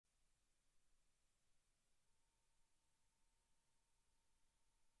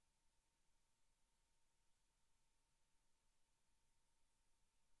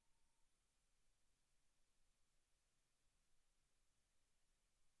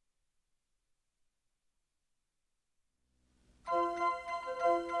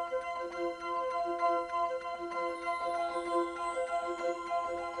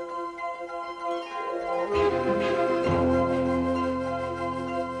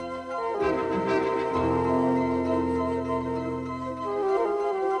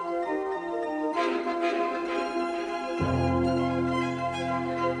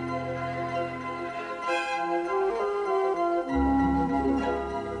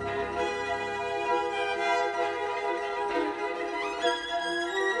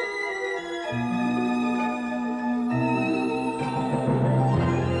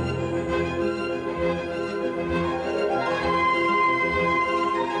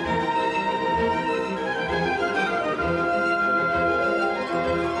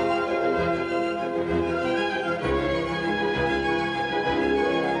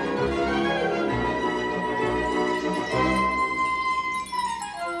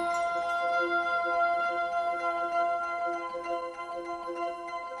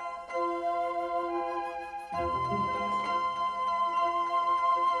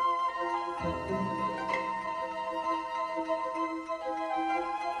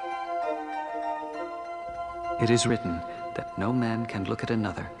It is written that no man can look at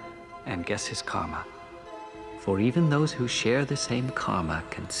another and guess his karma. For even those who share the same karma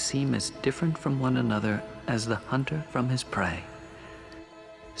can seem as different from one another as the hunter from his prey.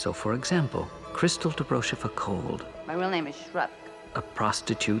 So, for example, Crystal Dobroshev-Cold, My real name is Shrub. a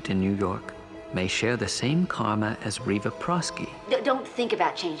prostitute in New York, may share the same karma as Reva Prosky, Don't think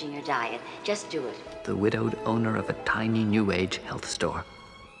about changing your diet. Just do it. the widowed owner of a tiny New Age health store.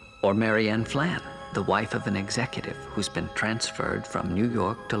 Or Marianne Flann, the wife of an executive who's been transferred from New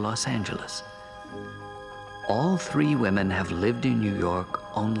York to Los Angeles. All three women have lived in New York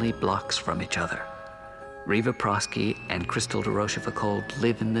only blocks from each other. Reva Prosky and Crystal Dobroshev-Cold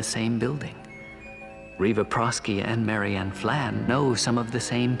live in the same building. Reva Prosky and Marianne Flann know some of the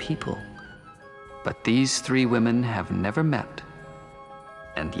same people. But these three women have never met.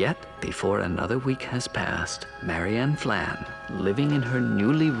 And yet, before another week has passed, Marianne Flann, living in her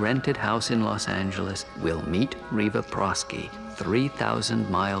newly rented house in Los Angeles, will meet Reva Prosky 3,000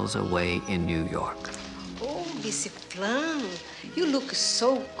 miles away in New York. Oh, Miss Flan, you look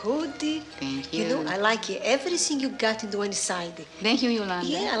so good. Thank you. You know, I like everything you got in the one side. Thank you, Yolanda.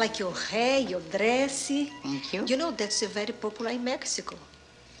 Yeah, I like your hair, your dress. Thank you. You know, that's very popular in Mexico.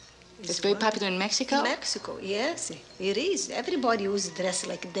 It's very popular in Mexico? In Mexico, yes, it is. Everybody uses dress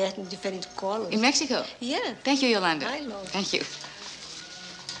like that in different colors. In Mexico? Yeah. Thank you, Yolanda. I love it. Thank you.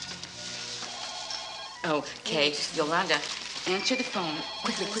 Okay, Yolanda, answer the phone.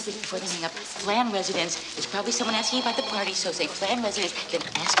 Quickly, before they hang up. Flan residence. There's probably someone asking about the party, so say Flan residence. Then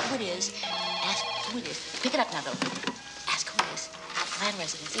ask who it is. Ask who it is. Pick it up now, though. Ask who it is. Flan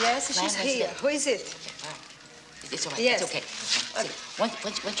residence. Yes, Flan she's here. residence. Who is it? It's all right. Yes. It's okay. Okay.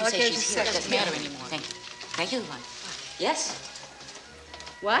 Once you Okay, say she's just here, a it doesn't second. matter anymore. Thank you. Thank you, Yolanda. Yes?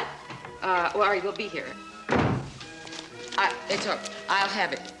 What? Well, all right, we'll be here. It's all right. I'll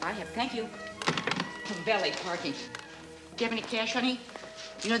have it. Thank you. Valet parking. Do you have any cash, honey?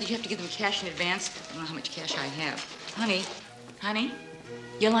 You know that you have to give them cash in advance? I don't know how much cash I have. Honey?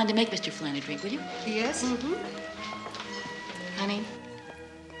 Yolanda, make Mr. Flann a drink, will you? Yes. Mm-hmm. Honey?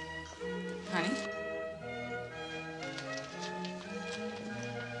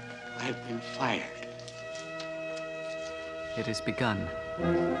 I've been fired. It has begun.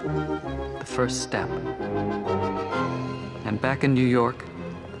 The first step. And back in New York,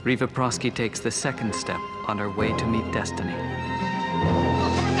 Reva Prosky takes the second step on her way to meet destiny.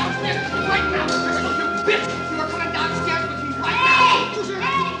 Coming downstairs right now! You bitch! You are coming downstairs with me right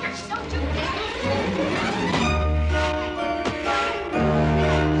now! Don't do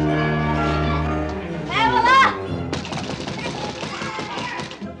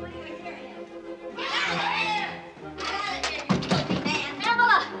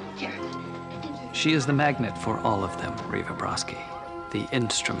She is the magnet for all of them, Reva Prosky, the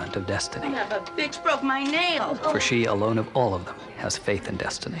instrument of destiny. A bitch broke my nail. For she, alone of all of them, has faith in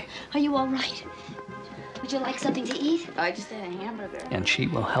destiny. Are you all right? Would you like something to eat? I just had a hamburger. And she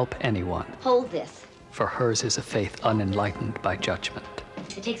will help anyone, Hold this. for hers is a faith unenlightened by judgment.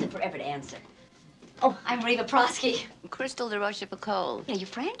 It takes him forever to answer. Oh, I'm Reva Prosky. Crystal Dobroshev-Cold. Yeah, you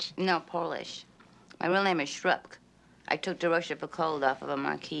French? No, Polish. My real name is Shrubk. I took Dobroshev-Cold off of a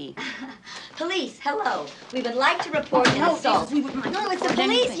marquee. Police, hello. We would like to report an assault. we wouldn't like No, to it's the report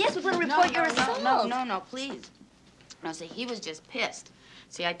police. anything. Yes, we want to report your assault. No, please. No, see, he was just pissed.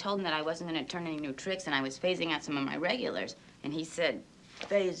 See, I told him that I wasn't going to turn any new tricks and I was phasing out some of my regulars. And he said,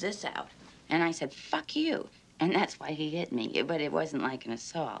 phase this out. And I said, fuck you. And that's why he hit me. But it wasn't like an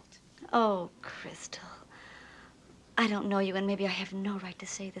assault. Oh, Crystal. I don't know you, and maybe I have no right to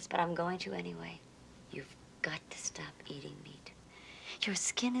say this, but I'm going to anyway. You've got to stop eating meat. Your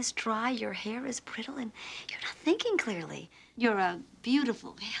skin is dry, your hair is brittle, and you're not thinking clearly. You're a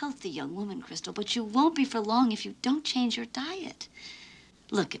beautiful, healthy young woman, Crystal, but you won't be for long if you don't change your diet.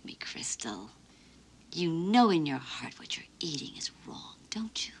 Look at me, Crystal. You know in your heart what you're eating is wrong,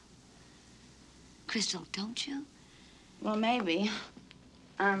 don't you? Crystal, don't you? Well, maybe.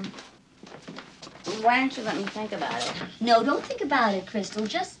 Why don't you let me think about it? No, don't think about it, Crystal.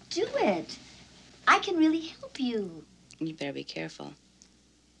 Just do it. I can really help you. You better be careful.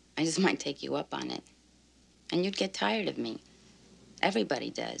 I just might take you up on it. And you'd get tired of me. Everybody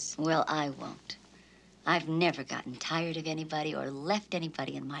does. Well, I won't. I've never gotten tired of anybody or left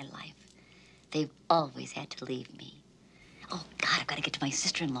anybody in my life. They've always had to leave me. Oh, God, I've got to get to my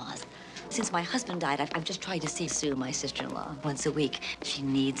sister-in-law's. Since my husband died, I've just tried to see Sue, my sister-in-law, once a week. She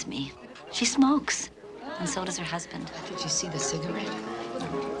needs me. She smokes, and so does her husband. Did you see the cigarette?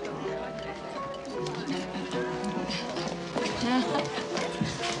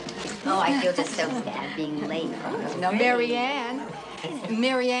 Oh, I feel just so bad being late. Now, Marianne,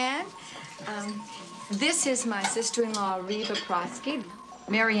 This is my sister-in-law, Reva Prosky.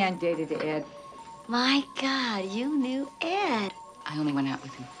 Marianne dated Ed. My God, you knew Ed. I only went out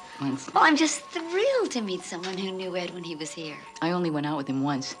with him once. Oh, I'm just thrilled to meet someone who knew Ed when he was here. I only went out with him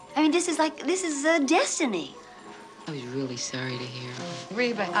once. I mean, this is destiny. I was really sorry to hear.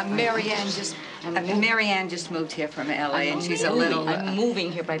 Reva, Marianne just moved here from L.A. and she's a little... I'm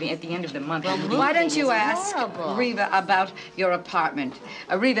moving here at the end of the month. Why don't you ask horrible. Reva about your apartment?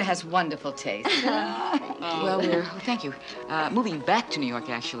 Reva has wonderful taste. Well, thank you. Moving back to New York,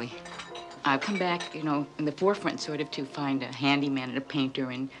 actually. I've come back, you know, in the forefront, sort of, to find a handyman and a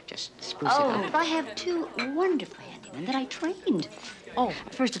painter and just spruce it up. I have two wonderful handymen that I trained. Oh,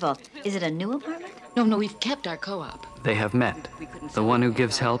 first of all, is it a new apartment? No, we've kept our co-op. They have met, the one who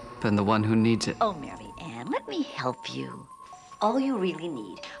gives help and the one who needs it. Oh, Marianne, let me help you. All you really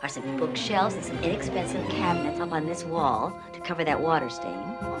need are some bookshelves and some inexpensive cabinets up on this wall to cover that water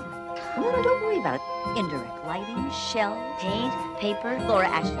stain. No, don't worry about it. Indirect lighting, shelves, paint, paper, Laura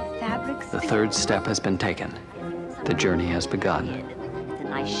Ashton fabrics. The third step has been taken. The journey has begun. It's a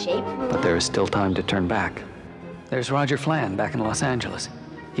nice shape room. But there is still time to turn back. There's Roger Flan back in Los Angeles.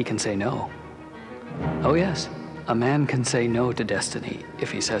 He can say no. Oh, yes. A man can say no to destiny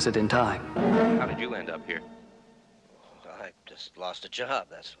if he says it in time. How did you end up here? I just lost a job,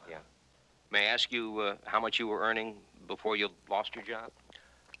 that's why. Yeah. May I ask you how much you were earning before you lost your job?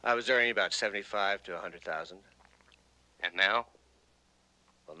 I was earning about 75 to 100,000. And now?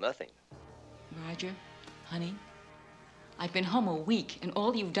 Well, nothing. Roger, honey, I've been home a week, and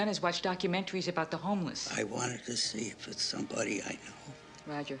all you've done is watch documentaries about the homeless. I wanted to see if it's somebody I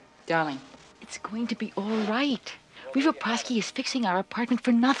know. Roger, darling, it's going to be all right. Reva Prosky is fixing our apartment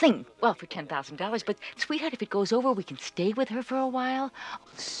for nothing. Well, for $10,000, but sweetheart, if it goes over, we can stay with her for a while. Oh,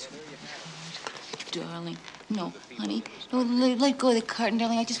 sweetheart, darling. No, honey. No, let go of the curtain,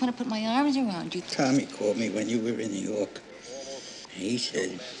 darling. I just want to put my arms around you. Tommy called me when you were in New York. He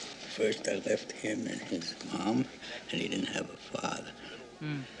said first I left him and his mom, and he didn't have a father.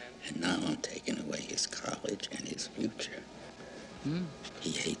 And now I'm taking away his college and his future.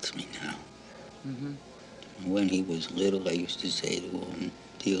 He hates me now. When he was little, I used to say to him,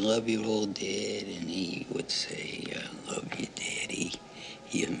 "Do you love your old dad?" And he would say, "I love you, Daddy.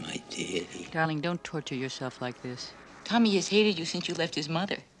 You're my daddy." Darling, don't torture yourself like this. Tommy has hated you since you left his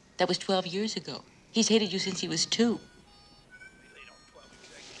mother. That was 12 years ago. He's hated you since he was 2.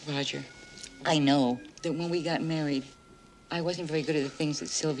 Roger, I know that when we got married, I wasn't very good at the things that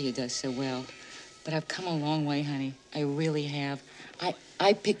Sylvia does so well. But I've come a long way, honey. I really have.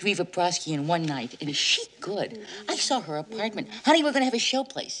 I picked Reva Prosky in one night, and is she good? I saw her apartment. Honey, we're going to have a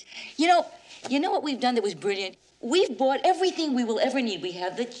showplace. You know what we've done that was brilliant? We've bought everything we will ever need. We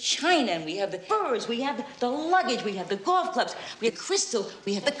have the china, and we have the furs, we have the luggage, we have the golf clubs, we have Crystal,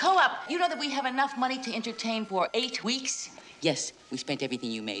 we have the co-op. You know that we have enough money to entertain for 8 weeks? Yes, we spent everything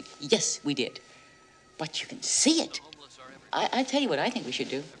you made. Yes, we did. But you can see it. I tell you what I think we should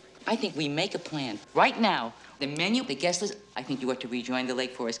do. I think we make a plan right now. The menu, the guest list. I think you ought to rejoin the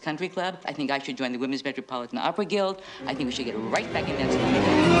Lake Forest Country Club. I think I should join the Women's Metropolitan Opera Guild. I think we should get right back in that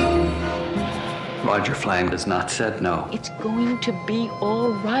stuff. Roger Flan has not said no. It's going to be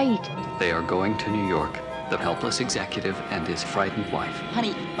all right. They are going to New York, the helpless executive and his frightened wife.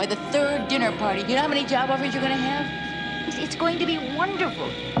 Honey, by the 3rd dinner party, you know how many job offers you're going to have? It's going to be wonderful.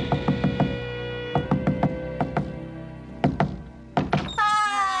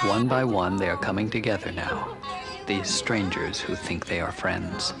 One by one, they are coming together now. These strangers who think they are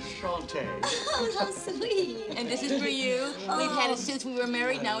friends. Oh, how sweet. And this is for you. We've had it since we were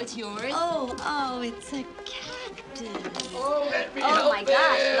married. Now it's yours. Oh, it's a cactus. Oh my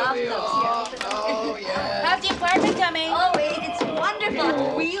gosh, love those. Oh, yeah. How's the apartment coming? Oh, it's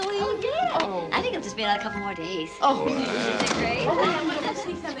wonderful. Really? Oh, yeah. I think it'll just be out a couple more days. Oh, Isn't it great?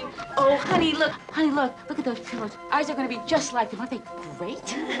 Oh, honey, look. Look at those pillows. Ours are going to be just like them. Aren't they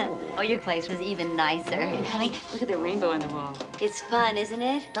great? Oh, your place was even nicer. And honey, look at the rainbow on the wall. It's fun, isn't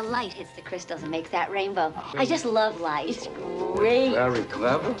it? The light hits the crystals and makes that rainbow. I just love light. It's great. Very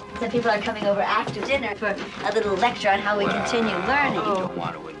clever. Some people are coming over after dinner for a little lecture on how we continue learning. You don't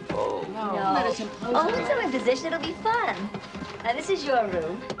want to impose. No. Let us impose. Oh, it's my position. It'll be fun. Now, this is your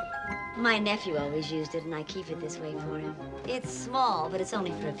room. My nephew always used it, and I keep it this way for him. It's small, but it's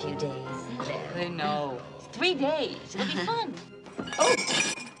only for a few days. I know. 3 days. It'll be fun.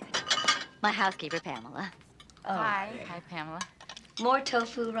 My housekeeper, Pamela. Oh. Hi, Pamela. More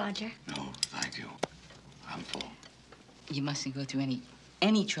tofu, Roger? No, thank you. I'm full. You mustn't go through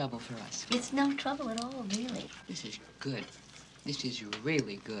any trouble for us. It's no trouble at all, really. This is good. This is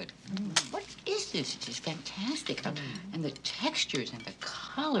really good. What is this? It is fantastic. And the textures and the colors.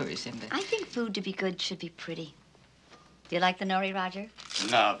 colors in the... I think food to be good should be pretty. Do you like the nori, Roger?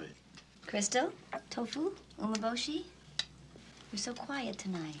 Love it. Crystal? Tofu? Umeboshi? You're so quiet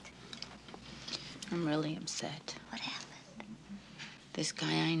tonight. I'm really upset. What happened? This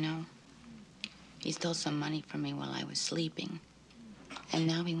guy I know, he stole some money from me while I was sleeping. And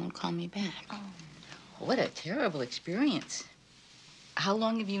now he won't call me back. Oh. What a terrible experience. How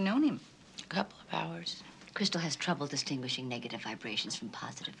long have you known him? A couple of hours. Crystal has trouble distinguishing negative vibrations from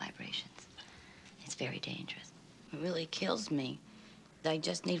positive vibrations. It's very dangerous. It really kills me. I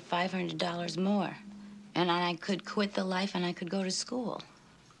just need $500 more. And I could quit the life and I could go to school.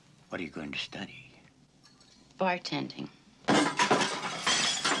 What are you going to study? Bartending.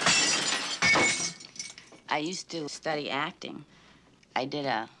 I used to study acting. I did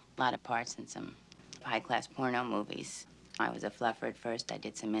a lot of parts in some high-class porno movies. I was a fluffer at first. I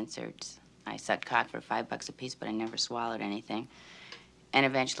did some inserts. I sucked cock for $5 a piece, but I never swallowed anything. And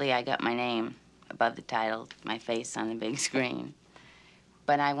eventually I got my name above the title, my face on the big screen.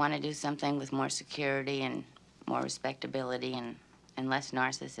 But I want to do something with more security and more respectability and less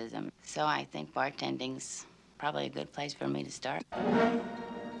narcissism. So I think bartending's probably a good place for me to start.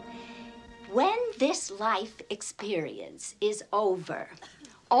 When this life experience is over,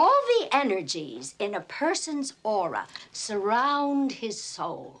 all the energies in a person's aura surround his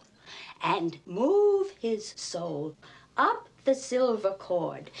soul and move his soul up the silver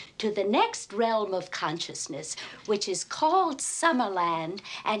cord to the next realm of consciousness, which is called Summerland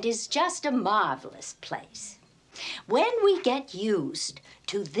and is just a marvelous place. When we get used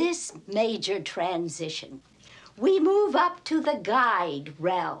to this major transition, we move up to the guide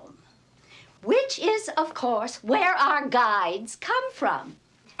realm, which is, of course, where our guides come from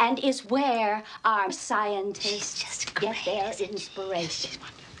and is where our scientists get their inspiration.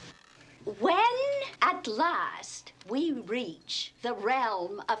 When, at last, we reach the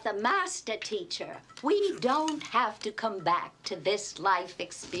realm of the master teacher, we don't have to come back to this life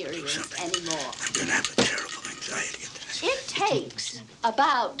experience anymore. I'm going to have a terrible anxiety attack. It takes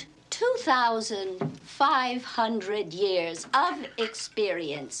about 2,500 years of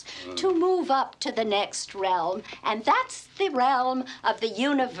experience to move up to the next realm, and that's the realm of the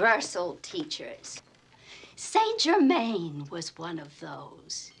universal teachers. Saint Germain was one of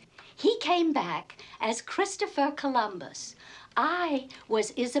those. He came back as Christopher Columbus. I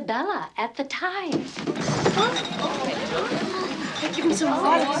was Isabella at the time. Give me some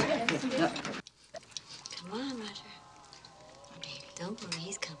water. Come on, Roger. Don't worry,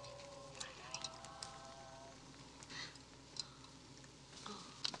 he's coming.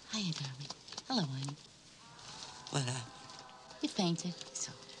 Hiya, darling. Hello, honey. What happened? You fainted.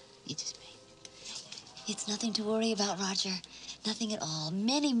 So, you just fainted. It's nothing to worry about, Roger. Nothing at all.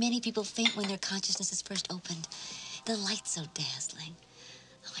 Many, many people faint when their consciousness is first opened. The light's so dazzling.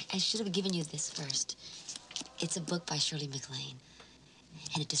 Oh, I should have given you this first. It's a book by Shirley MacLaine,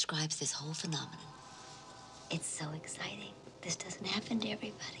 and it describes this whole phenomenon. It's so exciting. This doesn't happen to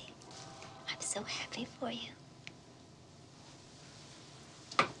everybody. I'm so happy for you.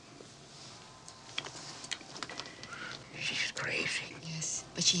 She's crazy. Yes,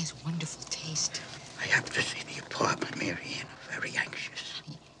 but she has wonderful taste. I have to see the apartment, Marianne. I'm very anxious.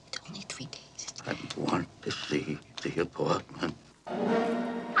 Honey, it's only 3 days. I want to see the apartment. There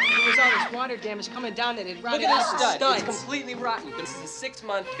was all this water damage coming down and it rotted Look out at the this stud. studs. It's completely rotten. This is a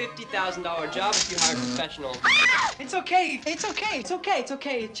 6-month, $50,000 job if you hire a professional. It's okay. It's okay. It's okay. It's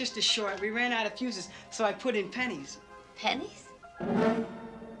okay. It's just a short. We ran out of fuses, so I put in pennies. Pennies?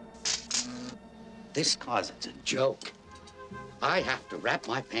 This closet's a joke. I have to wrap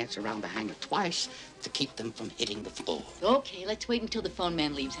my pants around the hanger twice to keep them from hitting the floor. Okay, let's wait until the phone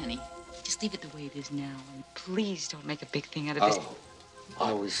man leaves, honey. Just leave it the way it is now. And please don't make a big thing out of this. Oh,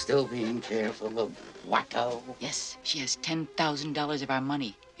 are we still being careful of wacko? Yes, she has $10,000 of our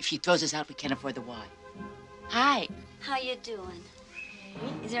money. If she throws us out, we can't afford the Y. Hi. How you doing?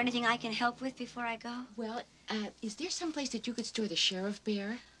 Is there anything I can help with before I go? Well, is there some place that you could store the sheriff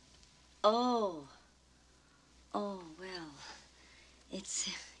bear? Oh, well, it's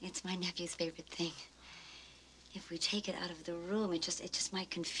my nephew's favorite thing. If we take it out of the room, it just might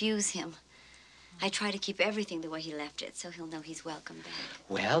confuse him. I try to keep everything the way he left it, so he'll know he's welcome back.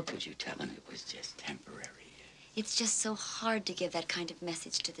 Well, could you tell him it was just temporary? It's just so hard to give that kind of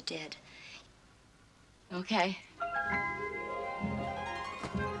message to the dead. Okay.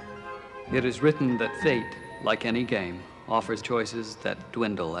 It is written that fate, like any game, offers choices that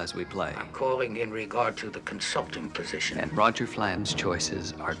dwindle as we play. I'm calling in regard to the consulting position. And Roger Flan's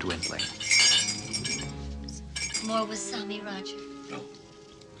choices are dwindling. More wasabi, Roger.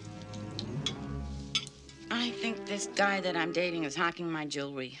 I I think this guy that I'm dating is hawking my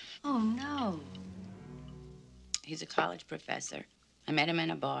jewelry. Oh, no. He's a college professor. I met him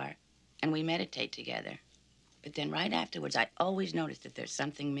in a bar, and we meditate together. But then right afterwards, I always notice that there's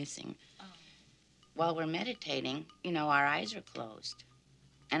something missing. Oh. While we're meditating, you know, our eyes are closed.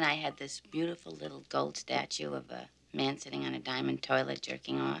 And I had this beautiful little gold statue of a man sitting on a diamond toilet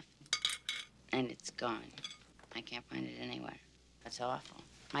jerking off. And it's gone. I can't find it anywhere. That's awful.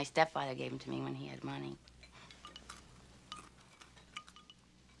 My stepfather gave him to me when he had money.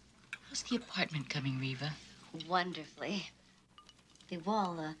 How's the apartment coming, Reva? Wonderfully. The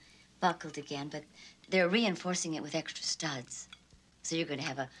wall buckled again, but they're reinforcing it with extra studs. So you're going to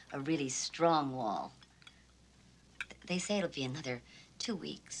have a really strong wall. They say it'll be another 2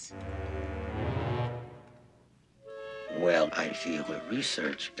 weeks. Well, I feel a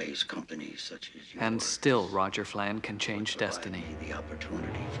research-based company such as yours... And still, Roger Flan can change destiny. ...the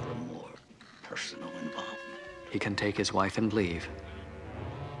opportunity for a more personal involvement. He can take his wife and leave.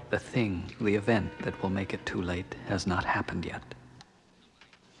 The thing, the event that will make it too late has not happened yet.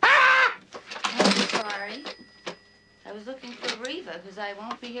 I'm sorry. I was looking for Reva because I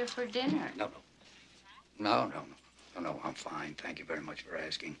won't be here for dinner. No, I'm fine. Thank you very much for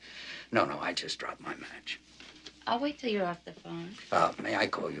asking. No, I just dropped my match. I'll wait till you're off the phone. May I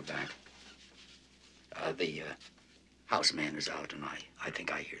call you back? The houseman is out, and I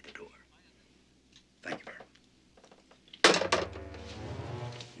think I hear the door. Thank you very much.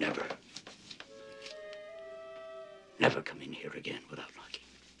 Never come in here again without knocking.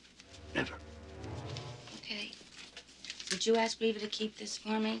 Never. Okay. Would you ask Reva to keep this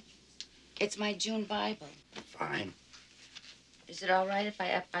for me? It's my June Bible. Fine. Is it all right if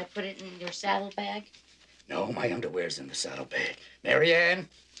I put it in your saddlebag? No, my underwear's in the saddlebag. Marianne?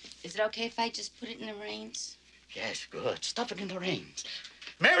 Is it okay if I just put it in the reins? Yes, good. Stuff it in the reins.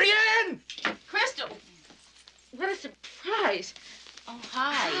 Marianne! Crystal! What a surprise. Oh,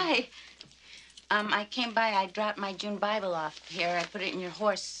 hi. I came by. I dropped my June Bible off here. I put it in your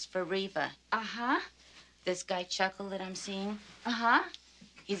horse for Reva. Uh-huh. This guy Chuckle that I'm seeing, Uh-huh.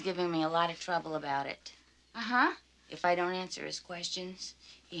 he's giving me a lot of trouble about it. Uh-huh. If I don't answer his questions,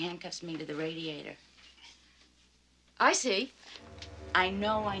 he handcuffs me to the radiator. I see. I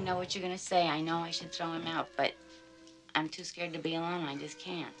know what you're gonna say. I know I should throw him out, but I'm too scared to be alone. I just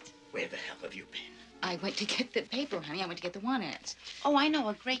can't. Where the hell have you been? I went to get the paper, honey. I went to get the want-ads. Oh, I know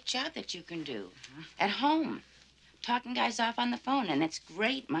a great job that you can do. At home. Talking guys off on the phone, and it's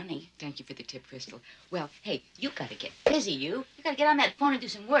great money. Thank you for the tip, Crystal. Well, hey, you gotta get busy, you. You gotta get on that phone and do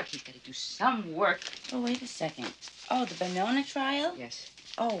some work. He's gotta do some work. Oh, wait a second. Oh, the Benona trial? Yes.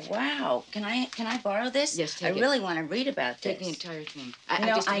 Oh, wow. Can I borrow this? Yes, take it. I really want to read about this. Take the entire thing.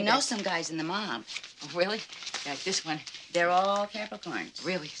 I know some guys in the mob. Oh, really? Yeah, this one. They're all Capricorns.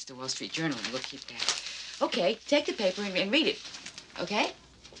 Really? It's the Wall Street Journal, and we'll keep that. Okay, take the paper and read it. Okay?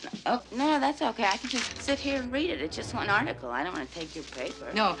 Oh, no, that's okay. I can just sit here and read it. It's just one article. I don't want to take your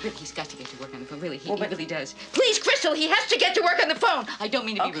paper. No, Ricky's got to get to work on the phone. Really, he really does. Please, Crystal, he has to get to work on the phone. I don't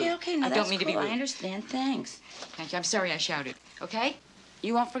mean to be rude. Okay, no, I don't mean to be rude. I understand. Thanks. Thank you. I'm sorry I shouted. Okay?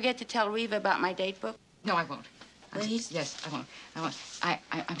 You won't forget to tell Reva about my date book? No, I won't. Please? Yes, I won't.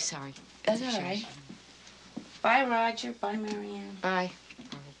 I'm sorry. That's all right. Bye, Roger. Bye, Marianne. Bye.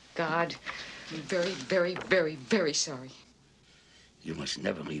 Oh, God. I'm very, very, very, very sorry. You must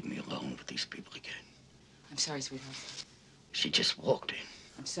never leave me alone with these people again. I'm sorry, sweetheart. She just walked in.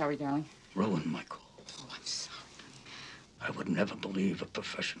 I'm sorry, darling. Ruined my call. Oh, I'm sorry. I would never believe a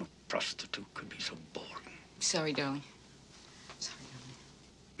professional prostitute could be so boring. I'm sorry, darling. Sorry,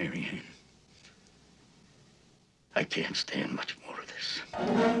 darling. Marianne, I can't stand much more of this.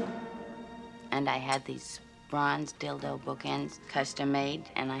 And I had these bronze dildo bookends, custom made,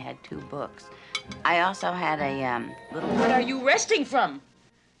 and I had 2 books. I also had a little... What are you resting from?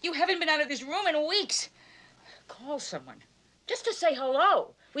 You haven't been out of this room in weeks. Call someone. Just to say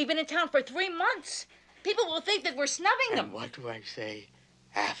hello. We've been in town for 3 months. People will think that we're snubbing them. And what do I say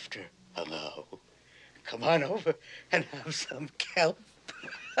after hello? Come on over and have some kelp.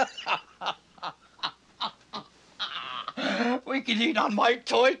 We can eat on my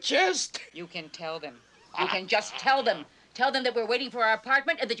toy chest. You can tell them. You can just tell them. Tell them that we're waiting for our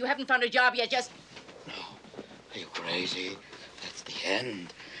apartment and that you haven't found a job yet. Just... No. Are you crazy? That's the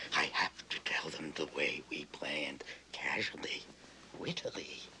end. I have to tell them the way we planned. Casually.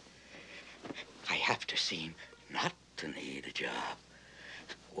 Wittily. I have to seem not to need a job.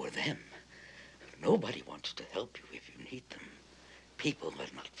 Or them. Nobody wants to help you if you need them. People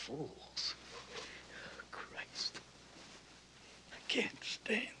are not fools. Christ. I can't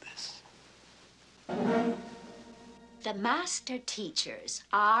stand this. The master teachers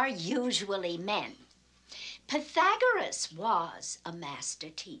are usually men. Pythagoras was a master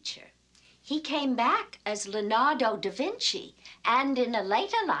teacher. He came back as Leonardo da Vinci and in a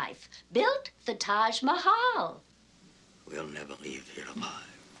later life built the Taj Mahal. We'll never leave here alive.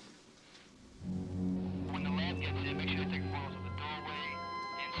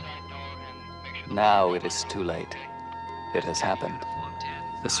 Now it is too late. It has happened.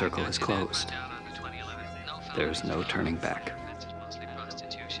 The circle is closed. There's no turning back.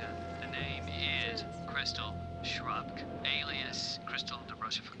 The name is Crystal Shrub, alias Crystal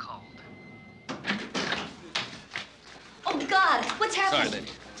DeRosa for cold. Oh, God, what's happened? Sorry,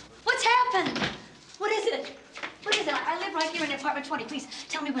 lady. What's happened? What is it? What is it? I live right here in apartment 20. Please,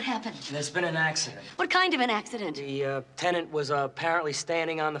 tell me what happened. There's been an accident. What kind of an accident? The tenant was apparently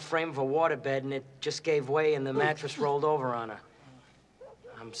standing on the frame of a waterbed, and it just gave way, and the mattress rolled over on her.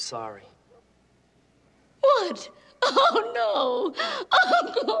 I'm sorry. What? Oh, no.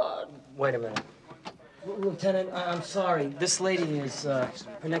 Oh, God. Wait a minute. Lieutenant, I'm sorry. This lady is her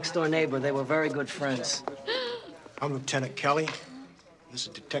next-door neighbor. They were very good friends. I'm Lieutenant Kelly. This is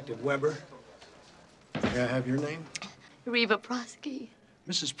Detective Weber. May I have your name? Reva Prosky.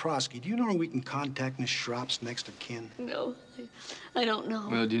 Mrs. Prosky, do you know where we can contact Miss Schropp's next of kin? No, I don't know.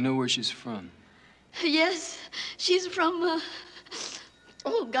 Well, do you know where she's from? Yes, she's from,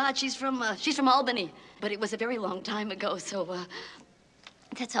 oh, God, she's from Albany. But it was a very long time ago, so,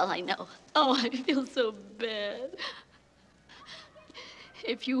 that's all I know. Oh, I feel so bad.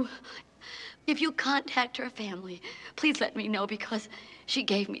 If you contact her family, please let me know, because she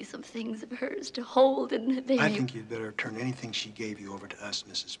gave me some things of hers to hold, and they... I think you'd better turn anything she gave you over to us,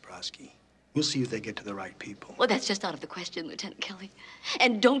 Mrs. Prosky. We'll see if they get to the right people. Well, that's just out of the question, Lieutenant Kelly.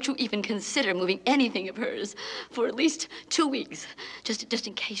 And don't you even consider moving anything of hers for at least 2 weeks, just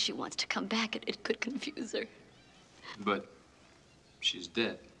in case she wants to come back. It could confuse her. But she's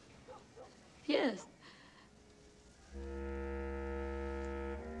dead. Yes.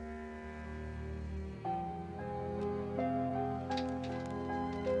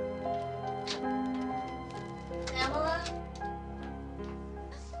 Pamela?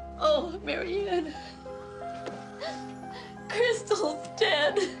 Oh, Marianne. Crystal's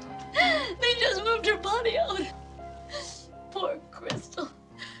dead. They just moved her body out. Poor Crystal.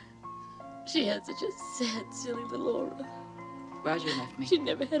 She had such a sad, silly little aura. Roger left me. She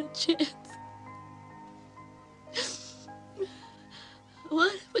never had a chance.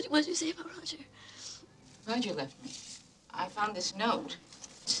 What? What did you say about Roger? Roger left me. I found this note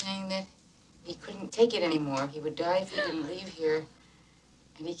saying that he couldn't take it anymore. He would die if he didn't leave here.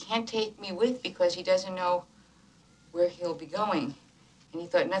 And he can't take me with because he doesn't know where he'll be going. And he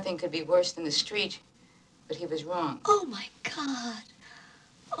thought nothing could be worse than the street, but he was wrong. Oh, my God.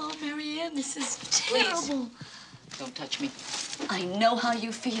 Oh, Marianne, this is terrible. Please, don't touch me. I know how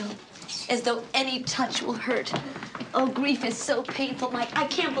you feel, as though any touch will hurt. Oh, grief is so painful, Mike. I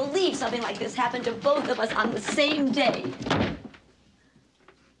can't believe something like this happened to both of us on the same day.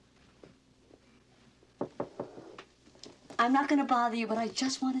 I'm not going to bother you, but I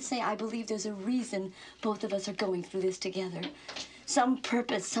just want to say I believe there's a reason both of us are going through this together. Some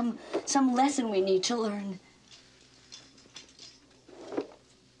purpose, some lesson we need to learn.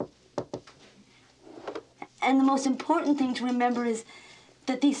 And the most important thing to remember is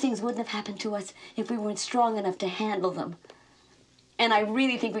that these things wouldn't have happened to us if we weren't strong enough to handle them. And I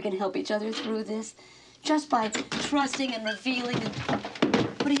really think we can help each other through this just by trusting and revealing. And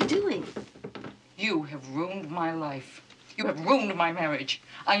what are you doing? You have ruined my life. You have ruined my marriage.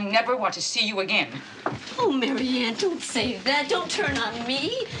 I never want to see you again. Oh, Marianne, don't say that. Don't turn on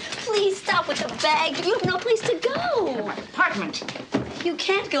me. Please stop with the bag. You have no place to go. My apartment. You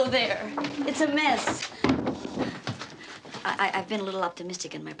can't go there. It's a mess. I've been a little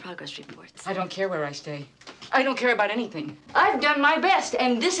optimistic in my progress reports. I don't care where I stay. I don't care about anything. I've done my best,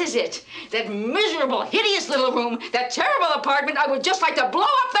 and this is it. That miserable, hideous little room, that terrible apartment, I would just like to blow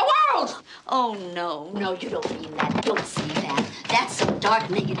up the world! Oh, no, you don't mean that. Don't say that. That's some dark,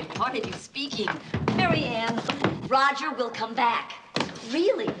 negative part of you speaking. Marianne, Roger will come back.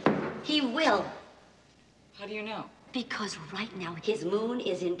 Really, he will. How do you know? Because right now his moon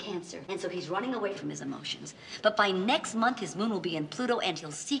is in Cancer, and so he's running away from his emotions. But by next month, his moon will be in Pluto, and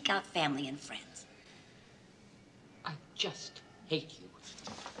he'll seek out family and friends. I just hate you.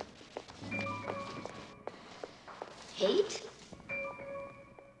 Hate?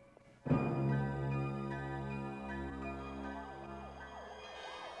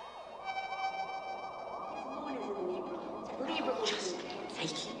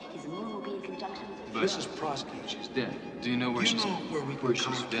 Mrs. Prosky, she's dead. Do you know where she's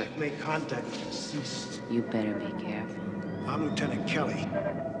dead? Make contact with the deceased. You better be careful. I'm Lieutenant Kelly.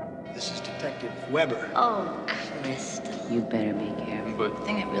 This is Detective Detective Weber. Oh, Crystal. You better be careful. But The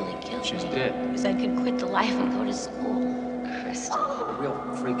thing that really killed she's me dead. is I could quit the life and go to school. Crystal. A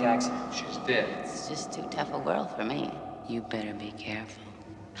real freak accident. She's dead. It's just too tough a world for me. You better be careful.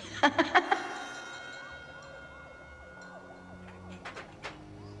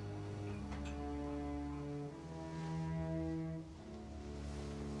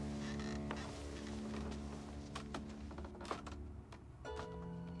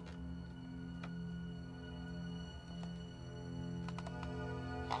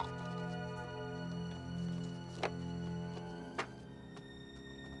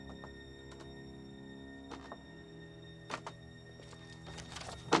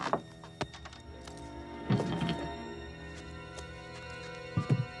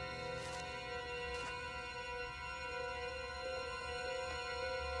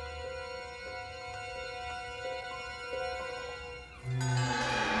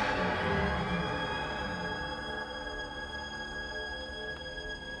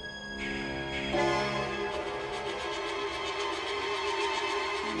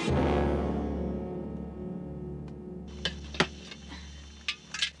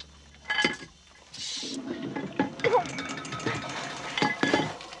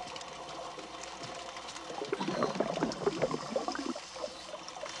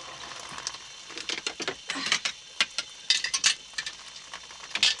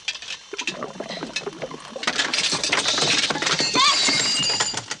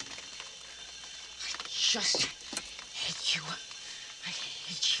 Just hate you. I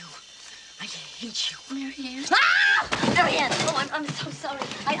hate you. I hate you. Marianne. Ah! Marianne! Oh, I'm so sorry.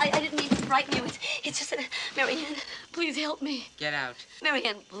 I didn't mean to frighten you. It's just that, Marianne, please help me. Get out.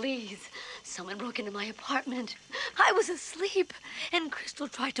 Marianne, please. Someone broke into my apartment. I was asleep, and Crystal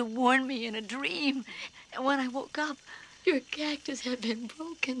tried to warn me in a dream. And when I woke up, your cactus had been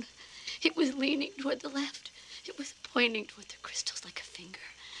broken. It was leaning toward the left. It was pointing toward the crystals like a finger.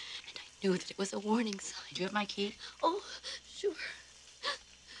 And I knew that it was a warning sign. Do you have my key? Oh, sure.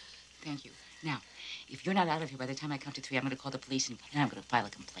 Thank you. Now, if you're not out of here by the time I count to 3, I'm going to call the police and I'm going to file a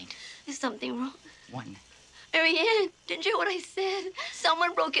complaint. Is something wrong? 1. Marianne, didn't you hear what I said?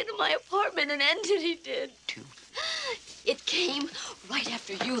 Someone broke into my apartment, an entity did. 2. It came right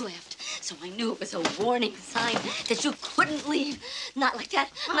after you left, so I knew it was a warning sign that you couldn't leave. Not like that,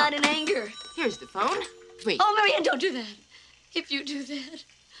 not in anger. Here's the phone. 3. Oh, Marianne, don't do that. If you do that,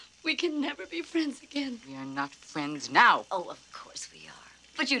 we can never be friends again. We are not friends now. Oh, of course we are.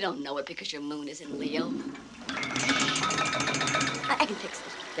 But you don't know it because your moon is in Leo. I can fix it.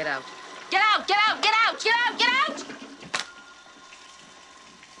 Get out. Get out! Get out! Get out! Get out! Get out!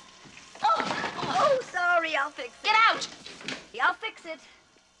 Oh, sorry, I'll fix it. Get out! Yeah, I'll fix it.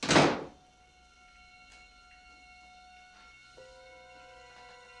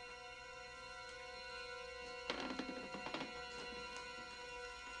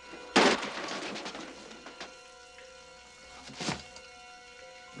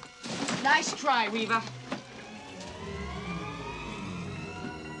 Nice try, Reva.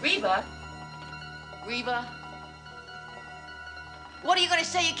 Reva? Reva? What are you gonna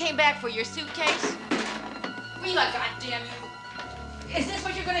say you came back for, your suitcase? Reva, goddamn you! Is this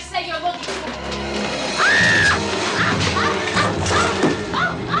what you're gonna say you're looking for?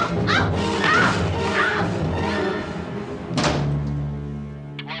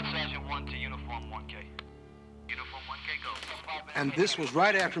 And this was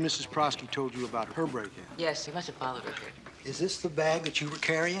right after Mrs. Prosky told you about her break-in. Yes, they must have followed her here. Is this the bag that you were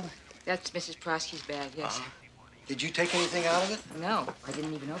carrying? That's Mrs. Prosky's bag, yes. Did you take anything out of it? No, I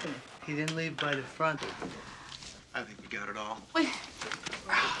didn't even open it. He didn't leave by the front. I think we got it all. Wait.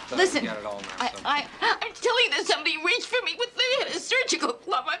 Listen, I'm telling you that somebody reached for me with a surgical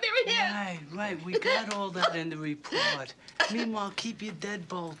glove on their head. Right. We got all that in the report. Meanwhile, keep your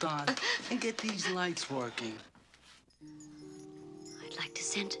deadbolt on and get these lights working. I'd like to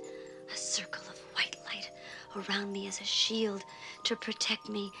send a circle of white light around me as a shield to protect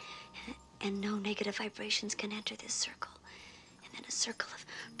me, and no negative vibrations can enter this circle. And then a circle of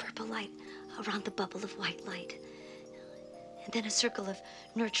purple light around the bubble of white light. And then a circle of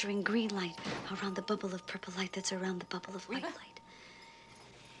nurturing green light around the bubble of purple light that's around the bubble of white light.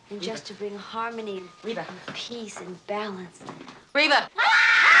 And just to bring harmony and peace and balance. Reva!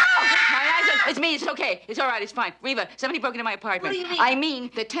 It's me. It's okay. It's all right. It's fine. Reva, somebody broke into my apartment. What do you mean? I mean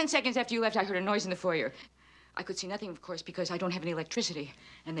that 10 seconds after you left, I heard a noise in the foyer. I could see nothing, of course, because I don't have any electricity.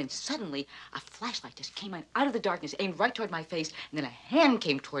 And then suddenly, a flashlight just came out of the darkness, aimed right toward my face, and then a hand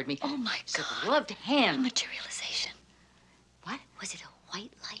came toward me. Oh, my God. God. A gloved hand. A materialization. What? Was it a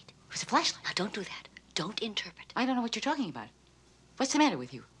white light? It was a flashlight. Now, don't do that. Don't interpret. I don't know what you're talking about. What's the matter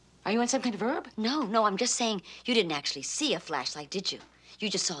with you? Are you on some kind of herb? No, I'm just saying you didn't actually see a flashlight, did you? You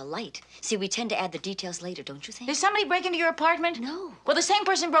just saw a light. See, we tend to add the details later, don't you think? Did somebody break into your apartment? No. Well, the same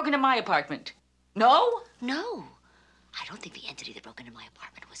person broke into my apartment. No? No. I don't think the entity that broke into my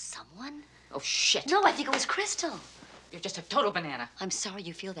apartment was someone. Oh, shit. No, I think it was Crystal. You're just a total banana. I'm sorry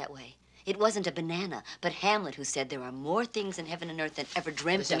you feel that way. It wasn't a banana, but Hamlet who said there are more things in heaven and earth than ever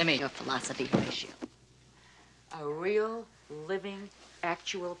dreamt Listen of. to me. Your philosophy, Horatio. A real, living,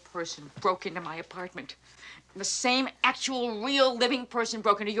 actual person broke into my apartment. The same actual, real, living person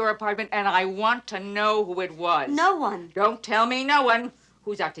broke into your apartment, and I want to know who it was. No one. Don't tell me no one.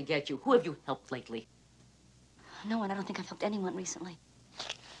 Who's out to get you? Who have you helped lately? No one. I don't think I've helped anyone recently.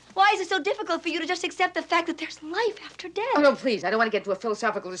 Why is it so difficult for you to just accept the fact that there's life after death? Oh, no, please. I don't want to get into a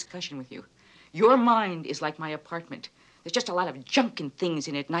philosophical discussion with you. Your mind is like my apartment. There's just a lot of junk and things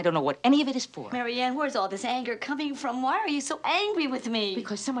in it, and I don't know what any of it is for. Marianne, where's all this anger coming from? Why are you so angry with me?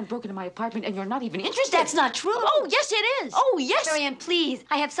 Because someone broke into my apartment and you're not even interested. That's not true. Oh, yes, it is. Oh, yes. Marianne, please.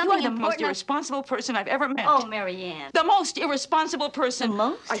 I have something important. You're the most important. irresponsible person I've ever met. Oh, Marianne. The most irresponsible person The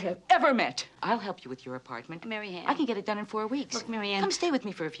most? I have ever met. I'll help you with your apartment. Marianne. I can get it done in 4 weeks. Look, Marianne. Come stay with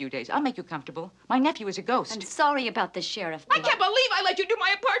me for a few days. I'll make you comfortable. My nephew is a ghost. I'm sorry about the sheriff. I can't believe I let you do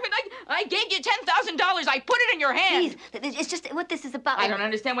my apartment. I gave you $10,000. I put it in your hand. Please, it's just what this is about. I don't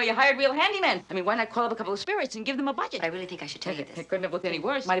understand why you hired real handymen. I mean, why not call up a couple of spirits and give them a budget? I really think I should tell you this. It couldn't have looked any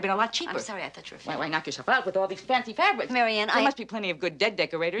worse. Might have been a lot cheaper. I'm sorry, I thought you were... Why knock yourself out with all these fancy fabrics? Marianne, There must be plenty of good dead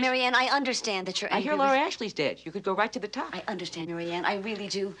decorators. Marianne, I understand that you're I angry hear Laura Ashley's dead. You could go right to the top. I understand, Marianne. I really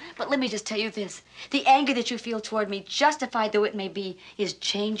do. But let me just tell you this. The anger that you feel toward me, justified though it may be, is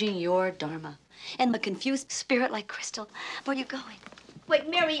changing your dharma. And a confused spirit like Crystal, where are you going? Wait,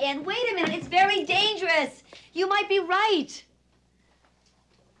 Marianne, wait a minute. It's very dangerous. You might be right.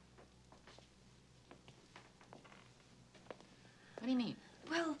 What do you mean?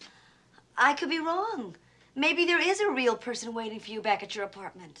 Well, I could be wrong. Maybe there is a real person waiting for you back at your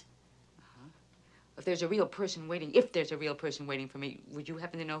apartment. If there's a real person waiting for me, would you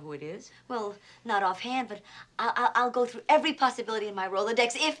happen to know who it is? Well, not offhand, but I'll go through every possibility in my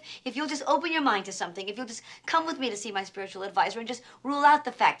Rolodex if you'll just open your mind to something, if you'll just come with me to see my spiritual advisor and just rule out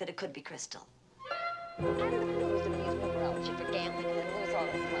the fact that it could be Crystal. I don't know who's going to use numerology for gambling and then lose all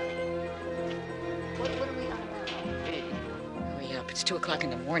this money. What are we on now? Hurry up. It's 2 o'clock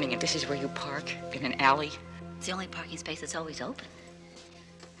in the morning, and this is where you park, in an alley. It's the only parking space that's always open.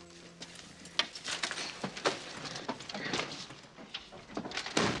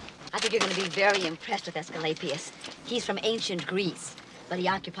 I think you're going to be very impressed with Escalapius. He's from ancient Greece, but he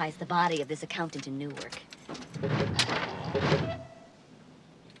occupies the body of this accountant in Newark.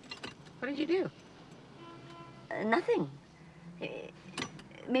 What did you do? Nothing.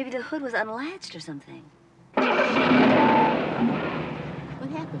 Maybe the hood was unlatched or something. What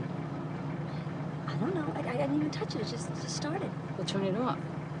happened? I don't know. I didn't even touch it. It just started. Well, turn it off.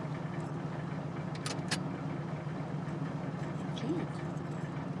 I can't.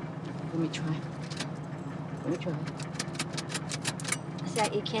 Let me try.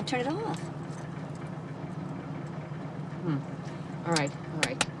 See, you can't turn it off. All right.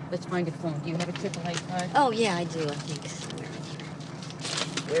 Let's find a phone. Do you have a AAA card? Oh, yeah, I do, I think.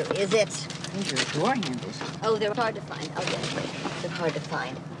 Where is it? These are door handles. Oh, they're hard to find. Oh, yeah, they're hard to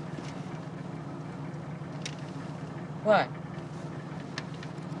find. What?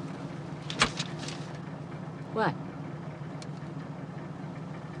 What?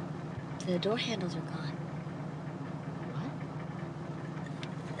 The door handles are gone.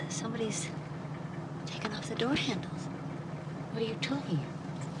 What? Somebody's taken off the door handles. What are you talking about?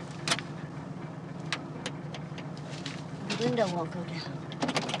 The window won't go down.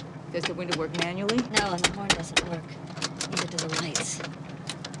 Does the window work manually? No, and the horn doesn't work. Neither do the lights.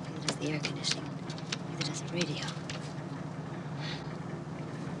 Neither does the air conditioning. Neither does the radio.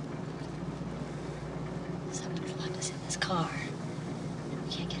 Someone's locked us in this car. And we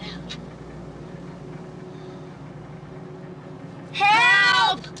can't get out.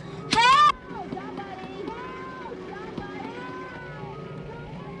 Help! Help!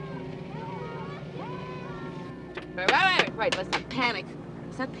 Right. Let's not panic.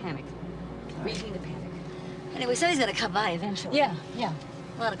 Let's not panic. Reason to panic. Anyway, somebody's gonna come by eventually. Yeah.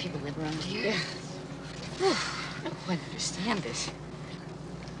 A lot of people live around here. Yeah. I don't quite understand this.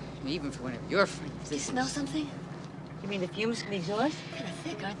 Even for one of your friends. Do you smell something? You mean the fumes from the exhaust? Kind of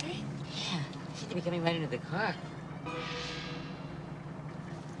thick, aren't they? Yeah. They seem to be coming right into the car.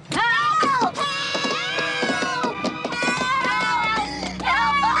 Help! Help! Help!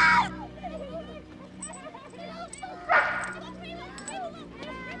 Help us!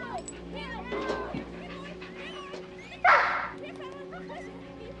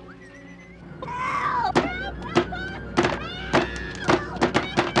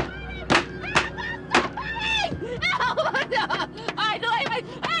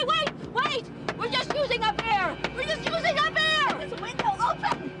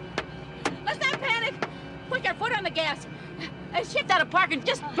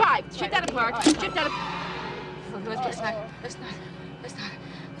 Just 5. Shift that apart. Shift that apart. Let's not.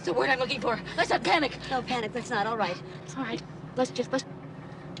 What's the word I'm looking for? Let's not panic. No panic. Let's not. All right. It's all right. Let's.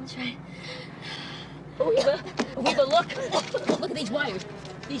 That's right. Reva, look. Look at these wires.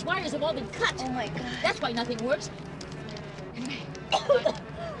 These wires have all been cut. Oh, my God. That's why nothing works.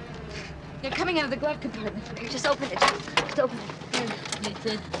 They're coming out of the glove compartment. Here, just open it. Just open it.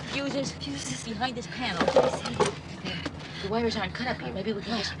 It's fuses behind this panel. The wires aren't cut up here. Maybe we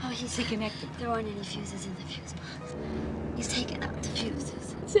can just reconnect them. There aren't any fuses in the fuse box. He's taken out the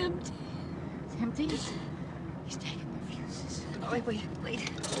fuses. It's empty. It's empty? He's taking the fuses. All right, wait.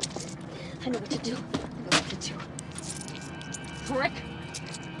 I know what to do. Prick.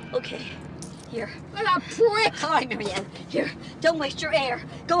 Okay. Here. What a prick! All right, Marianne. Here. Don't waste your air.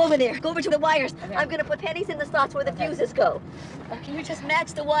 Go over there. Go over to the wires. Okay. I'm going to put pennies in the slots where the fuses go. Okay. You just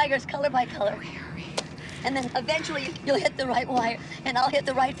match the wires color by color. Hurry. And then eventually you'll hit the right wire, and I'll hit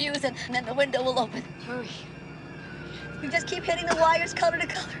the right fuse, and then the window will open. Hurry. You just keep hitting the wires color to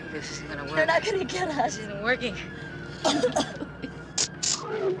color. This isn't going to work. They're not going to get us. This isn't working.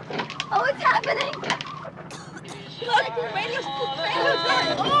 Oh, it's happening! Look, the radio's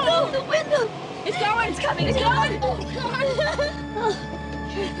there! Oh, no, the window! It's going! It's coming! It's going! Oh, God!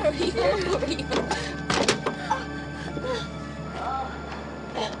 Hurry!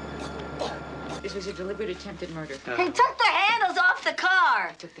 This was a deliberate attempted murder. He took the handles off the car!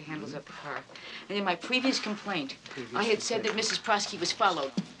 I took the handles off the car. And in my previous complaint, I had said that Mrs. Prosky was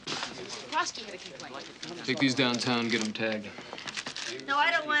followed. Mrs. Prosky had a complaint. Take these downtown, get them tagged. No,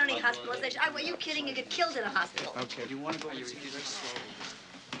 I don't want any hospitalization. Are you kidding? You get killed in a hospital. Okay. You want to go over to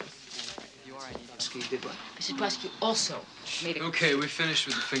Mrs. Prosky also made it. Okay, we finished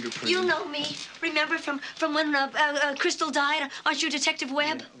with the fingerprint. You know me. Remember from when Crystal died? Aren't you Detective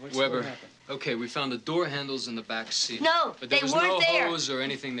Webb? Yeah, Weber. Okay, we found the door handles in the back seat. No, but there they was weren't no there. hose or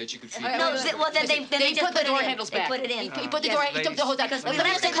anything that you could feed. No, well, then they just put the door handles back. They put it in. He put the door. He took the hose out. Because we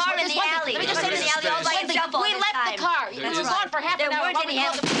left the car in the alley. Let me just say this. In the alley all by himself all We this left time. the car. It was gone for half an hour. There weren't any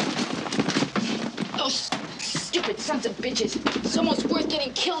handles. Those stupid sons of bitches. It's almost worth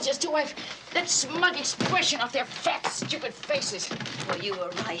getting killed just to have that smug expression off their fat, stupid faces. Well, you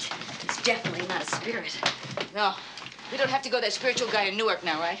were right. It's definitely not a spirit. No. We don't have to go to that spiritual guy in Newark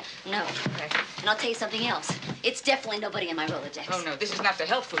now, right? No. Okay. And I'll tell you something else. It's definitely nobody in my Rolodex. Oh, no. This is not the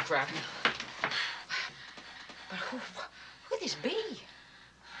health food crowd. But who would this be?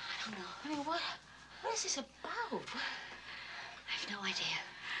 I don't know. I mean, what is this about? I have no idea.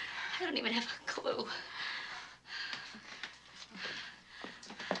 I don't even have a clue.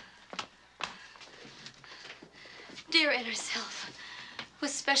 Dear inner self, with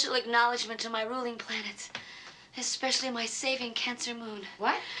special acknowledgement to my ruling planets, especially my saving Cancer moon.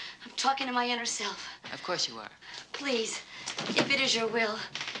 What? I'm talking to my inner self. Of course you are. Please, if it is your will,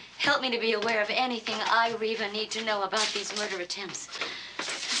 help me to be aware of anything I, Reva, need to know about these murder attempts.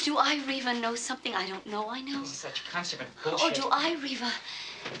 Do I, Reva, know something I don't know I know? This is such consummate bullshit. Or do I, Reva,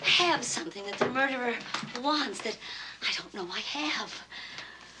 have something that the murderer wants that I don't know I have?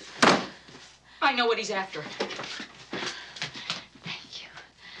 I know what he's after. Thank you.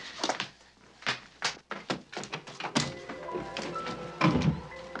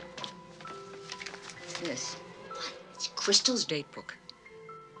 What's this? It's Crystal's date book.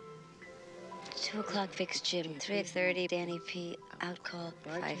 2 o'clock fixed gym, 3:30 Danny P. out call,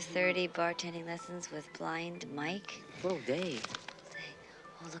 5:30 bartending lessons with blind Mike. Full day.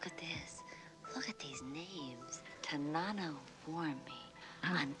 Oh, look at this. Look at these names. Tanano Warmi,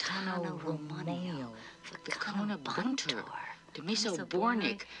 Antano Romanio, Vicona Bunter, Demiso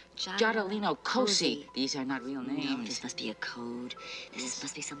Bornik, Jadalino Cosi. These are not real names. No, this must be a code. This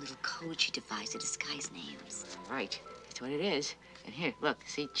must be some little code she devised to disguise names. Right. That's what it is. And here, look.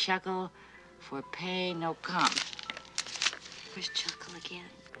 See, Chuckle for pay, no come. Where's Chuckle again?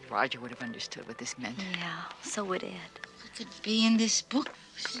 Roger would have understood what this meant. Yeah, so would Ed. What could be in this book?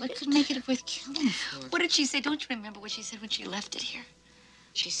 What could make it worth killing for? What did she say? Don't you remember what she said when she left it here?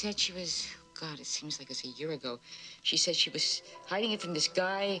 She said she was, God, it seems like it was a year ago. She said she was hiding it from this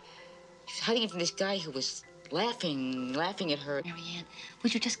guy. She was hiding it from this guy who was laughing at her. Marianne,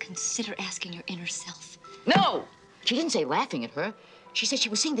 would you just consider asking your inner self? No! She didn't say laughing at her. She said she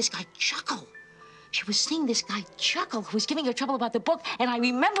was seeing this guy Chuckle. She was seeing this guy Chuckle who was giving her trouble about the book, and I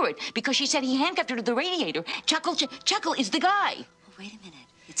remember it because she said he handcuffed her to the radiator. Chuckle is the guy. Well, wait a minute.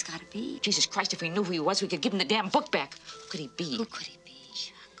 It's gotta be. Jesus Christ, if we knew who he was, we could give him the damn book back. Who could he be? Who could he be?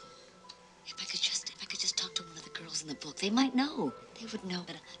 Chuckle. If I could just talk to one of the girls in the book, they might know. They would know.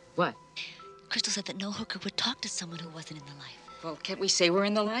 But what? Crystal said that no hooker would talk to someone who wasn't in the life. Well, can't we say we're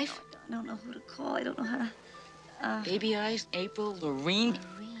in the life? I don't know who to call. I don't know how to. Baby eyes, April, Lorene.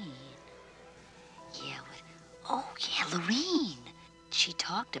 Yeah, oh, yeah, Lorene. She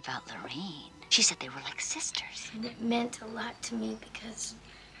talked about Lorene. She said they were like sisters. And it meant a lot to me because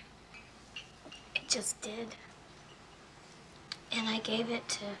it just did. And I gave it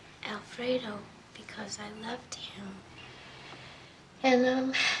to Alfredo because I loved him.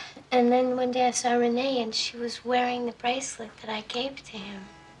 And then one day I saw Renee and she was wearing the bracelet that I gave to him.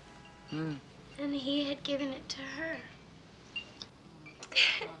 And he had given it to her.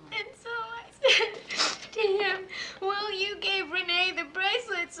 And so I said to him, well, you gave Renee the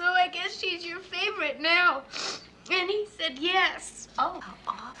bracelet, so I guess she's your favorite now. And he said yes. Oh.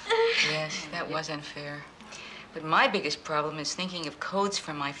 Yes, that was unfair. But my biggest problem is thinking of codes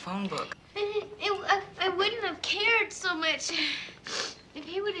from my phone book. I wouldn't have cared so much if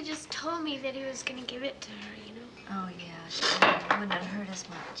he would have just told me that he was going to give it to her, you know? Oh, yeah. It wouldn't have hurt as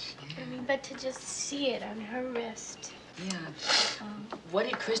much. I mean, but to just see it on her wrist. Yeah. What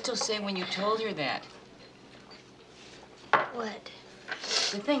did Crystal say when you told her that? What?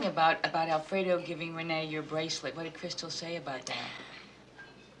 The thing about Alfredo giving Renee your bracelet. What did Crystal say about that?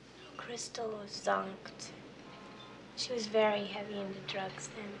 Crystal was zonked. She was very heavy into drugs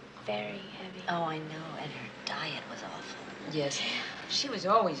then. Very heavy. Oh, I know. And her diet was awful. Yes. She was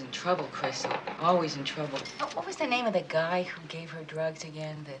always in trouble, Crystal. Always in trouble. What was the name of the guy who gave her drugs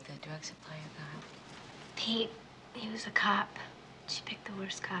again? The drug supplier guy? Pete. He was a cop. She picked the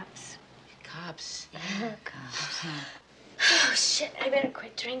worst cops. Cops? Yeah, cops. Oh, shit. I better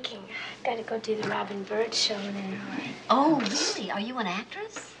quit drinking. I've got to go do the Robin Bird show in an hour. Oh, really? Are you an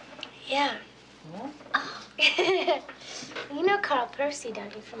actress? Yeah. Oh. You know Carl Percy,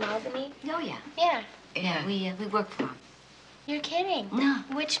 don't you, from Albany? Oh, yeah. Yeah. Yeah, we work for him. You're kidding? No.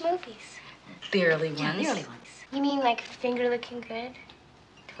 Which movies? The early ones. Yeah, the early ones. You mean like Finger Looking Good?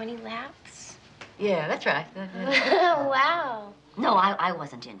 20 Laps? Yeah, that's right. Wow. No, I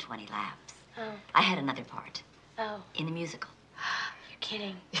wasn't in 20 Laps. Oh. I had another part. Oh. In the musical. You're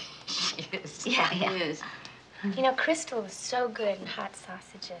kidding. She is. Yeah, she is. You know, Crystal was so good in Hot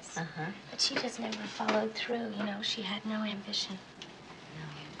Sausages. Uh-huh. But she just never followed through, you know. She had no ambition.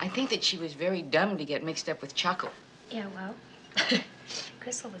 I think that she was very dumb to get mixed up with Chuckle. Yeah, well,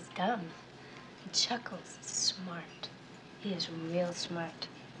 Crystal was dumb. And Chuckles is smart. He is real smart.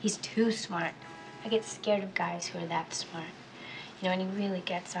 He's too smart. I get scared of guys who are that smart. You know, and he really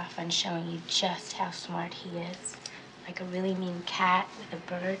gets off on showing you just how smart he is. Like a really mean cat with a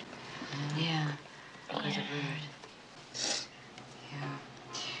bird. Yeah. He's a bird. Yeah.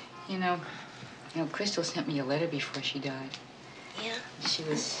 You know, Crystal sent me a letter before she died. Yeah? She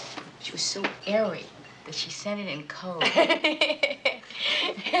was so airy that she sent it in code.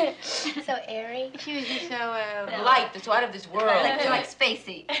 So airy? She was just so light, so out of this world. Like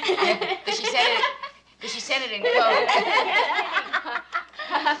spacey. But she sent it in code.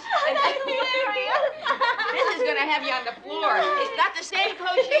 This is gonna have you on the floor. It's not the same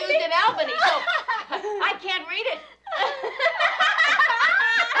code she used in Albany, so I can't read it.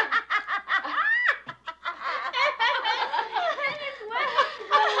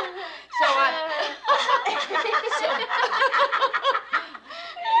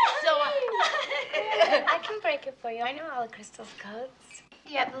 I can break it for you. I know all of Crystal's codes.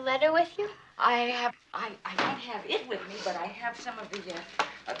 Do you have the letter with you? I don't have it with me, but I have some of the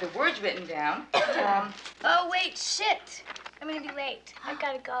words written down. Oh, wait, shit. I'm gonna be late. I've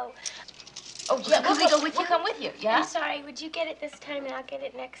gotta go. Oh, yeah, Could we go with you? We'll come with you, yeah? I'm sorry. Would you get it this time and I'll get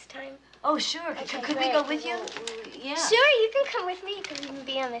it next time? Oh, sure. Okay, Could we great. go with you? Yeah. Sure, you can come with me. You can even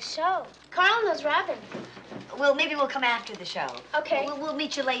be on the show. Carl knows Robin. Well, maybe we'll come after the show. Okay. We'll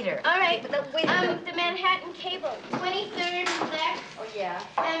meet you later. All right. Wait, the Manhattan Cable, 23rd left. Oh, yeah.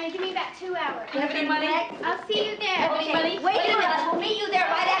 Give me about 2 hours. Do you have any money? I'll see you there. Okay. Wait a minute. We'll meet you there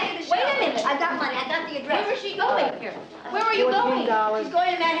right after the show. Wait a minute. I've got money. I got the address. Where is she going? Here. Where are you going? $14. She's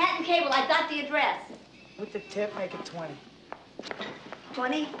going to Manhattan Cable. I got the address. With the tip, make it 20.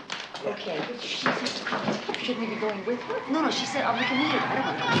 20? Okay. Shouldn't we be going with her? No, she said, we can meet her. I don't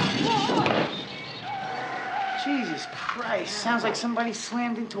want to. Jesus Christ. Sounds like somebody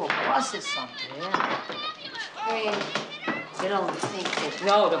slammed into a bus or something. Yeah. Hey, you don't think that...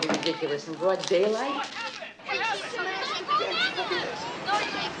 No, don't be ridiculous. In broad daylight?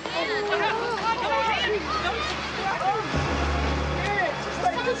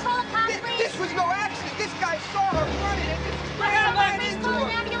 This was no accident. This guy saw her running and just ran into her.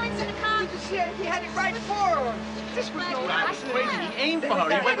 You can see he had it right for her. This was no accident. He aimed for her.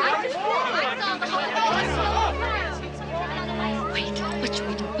 He went right for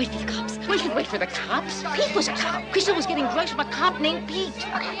Wait for the cops. Wait for the cops? Pete was a cop. Crystal was getting drugs from a cop named Pete.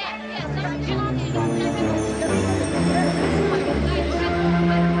 Yeah.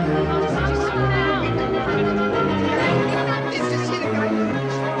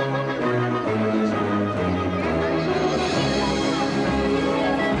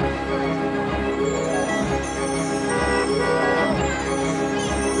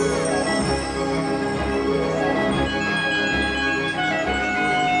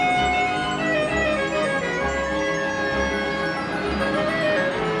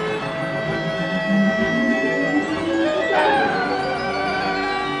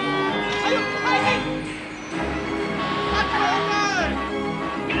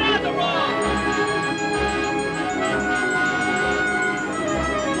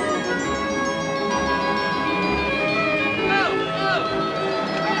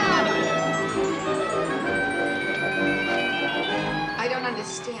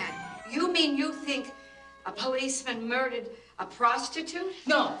 murdered a prostitute?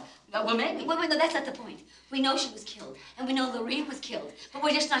 No. No, well, maybe. Wait, no, that's not the point. We know she was killed, and we know Lorene was killed, but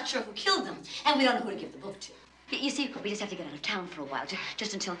we're just not sure who killed them, and we don't know who to give the book to. You see, we just have to get out of town for a while,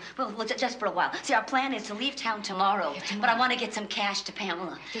 just until, well, just for a while. See, our plan is to leave town tomorrow, but I want to get some cash to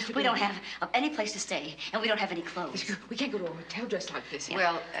Pamela. We don't have any place to stay, and we don't have any clothes. We can't go to a hotel dressed like this. Yeah.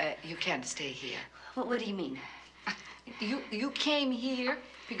 Well, you can't stay here. What do you mean? You came here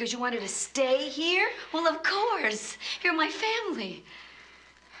because you wanted to stay here? Well, of course. You're my family.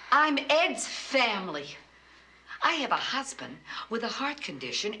 I'm Ed's family. I have a husband with a heart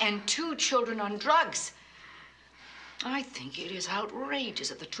condition and 2 children on drugs. I think it is outrageous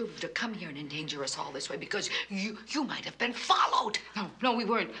of the two of you to come here and endanger us all this way because you might have been followed. No, we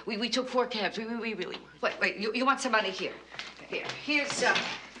weren't. We took 4 cabs. We really weren't. Wait, you want some money here? Here.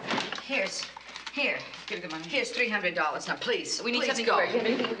 Give the money. Here's $300. Now, please. We need something to wear.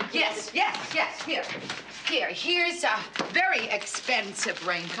 Yes. Here. Here's a very expensive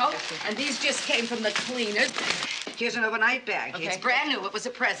raincoat, and these just came from the cleaners. Here's an overnight bag. Okay. It's brand new. It was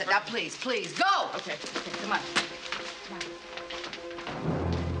a present. Now, please, go. Okay. Come on.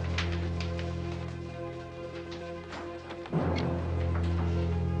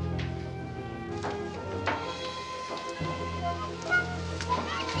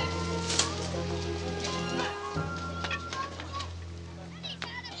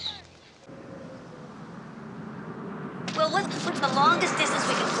 Well, what's the longest distance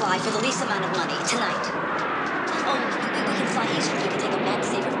we can fly for the least amount of money tonight? Oh, we can fly eastern. We can take a Max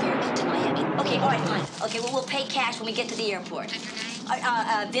Saver ferry to Miami. Okay, all right, fine. Okay, well, we'll pay cash when we get to the airport.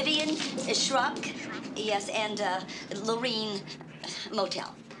 Vivian Shrub, yes, and Lorene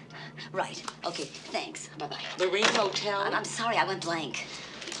Motel. Right. Okay, thanks. Bye-bye. Lorene Motel? I'm sorry, I went blank.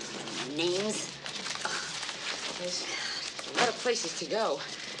 Names. There's a lot of places to go.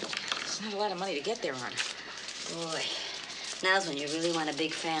 It's not a lot of money to get there on. Boy, now's when you really want a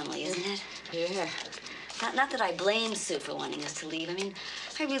big family, isn't it? Yeah. Not that I blame Sue for wanting us to leave. I mean,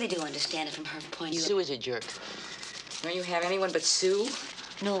 I really do understand it from her point of view. Sue is a jerk. Don't you have anyone but Sue?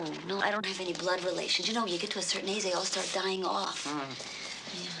 No, I don't have any blood relations. You know, you get to a certain age, they all start dying off.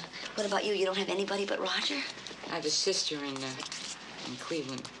 Yeah. What about you? You don't have anybody but Roger? I have a sister in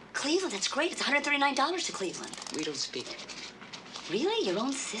Cleveland. Cleveland? That's great. It's $139 to Cleveland. We don't speak. Really? Your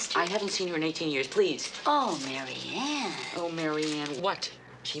own sister? I haven't seen her in 18 years, please. Oh, Marianne. Oh, Marianne, what?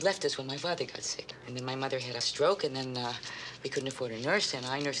 She left us when my father got sick. And then my mother had a stroke, and then we couldn't afford a nurse, and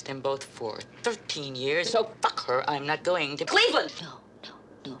I nursed them both for 13 years. So fuck her, I'm not going to Cleveland.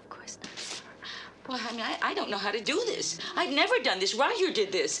 No, of course not. Well, I mean, I don't know how to do this. I've never done this. Roger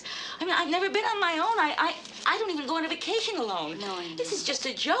did this. I mean, I've never been on my own. I don't even go on a vacation alone. No, I know. This is just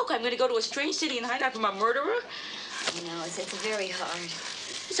a joke. I'm going to go to a strange city and hide out from a murderer. You know, it's very hard.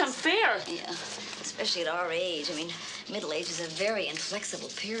 It's unfair. Yeah, especially at our age. I mean, middle age is a very inflexible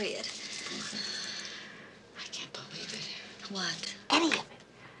period. I can't believe it. What? Any of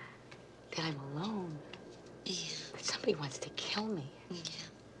it. That I'm alone. Yeah. That somebody wants to kill me. Yeah.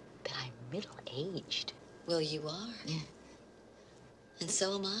 That I'm middle-aged. Well, you are. Yeah. And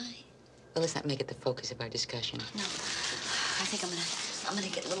so am I. Well, let's not make it the focus of our discussion. No. I think I'm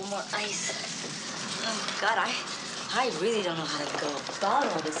gonna get a little more ice. Oh, God, I really don't know how to go about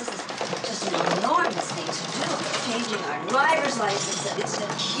all this. This is just an enormous thing to do. Changing our driver's license, it's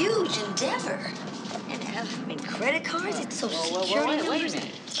a huge endeavor. And having credit cards, it's so security wait a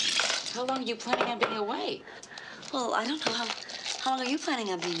minute. How long are you planning on being away? Well, I don't know. How long are you planning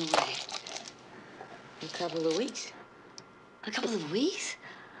on being away? A couple of weeks. A couple of weeks?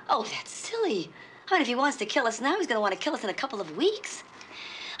 Oh, that's silly. I mean, if he wants to kill us now, he's going to want to kill us in a couple of weeks.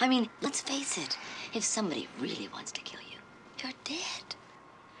 I mean, let's face it. If somebody really wants to kill you, you're dead.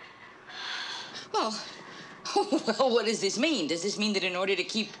 Well, what does this mean? Does this mean that in order to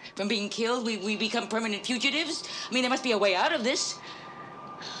keep from being killed, we become permanent fugitives? I mean, there must be a way out of this.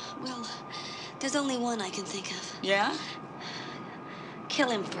 Well, there's only one I can think of. Yeah? Kill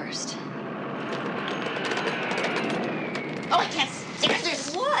him first. Oh, I can't stand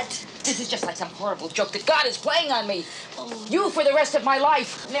this. What? This is just like some horrible joke that God is playing on me. Oh. You for the rest of my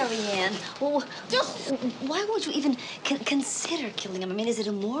life. Marianne, well, why won't you even consider killing him? I mean, is it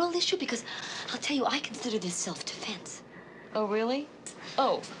a moral issue? Because I'll tell you, I consider this self-defense. Oh, really?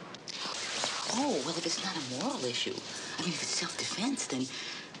 Oh, well, if it's not a moral issue, I mean, if it's self-defense, then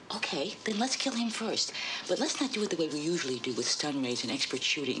okay, then let's kill him first. But let's not do it the way we usually do with stun raids and expert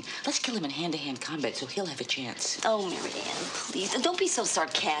shooting. Let's kill him in hand-to-hand combat so he'll have a chance. Oh, Marianne, please, don't be so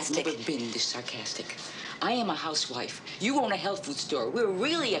sarcastic. I've never been this sarcastic. I am a housewife. You own a health food store. We're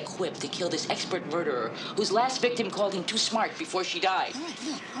really equipped to kill this expert murderer whose last victim called him too smart before she died.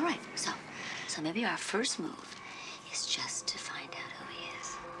 All right. So maybe our first move is just to find out who he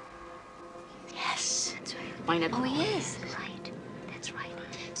is. Yes. That's right. Find out who he is. Right. That's right.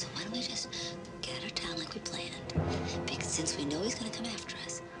 So why don't we just gather town like we planned? Because since we know he's gonna come after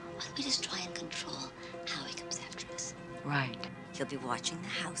us, why don't we just try and control how he comes after us? Right. He'll be watching the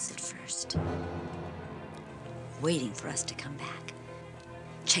house at first, waiting for us to come back,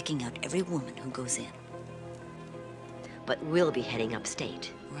 checking out every woman who goes in. But we'll be heading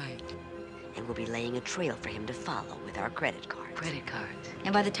upstate. Right. And we'll be laying a trail for him to follow with our credit cards. Credit cards.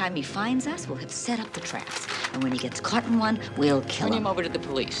 And by the time he finds us, we'll have set up the traps. And when he gets caught in one, we'll kill Turn him. him over to the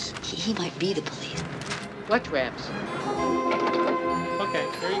police. He might be the police. What traps? Okay,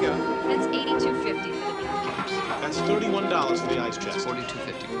 there you go. That's $82.50 for the meal caps. That's $31 for the ice chest.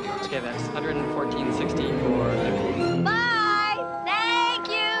 $42.50 for the arts. Okay, that's $114.60 for everything. Bye! Thank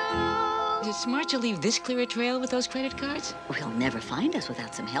you! Is it smart to leave this clear a trail with those credit cards? Well, he'll never find us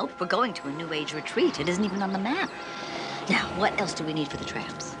without some help. We're going to a New Age retreat. It isn't even on the map. Now, what else do we need for the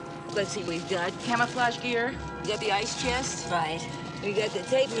traps? Let's see, we've got camouflage gear, we got the ice chest. Right. We got the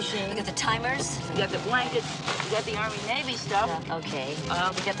tape machine. We got the timers. We got the blankets. We got the Army Navy stuff. Okay. We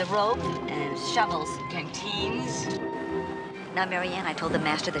got the rope and shovels. Canteens. Now, Marianne, I told the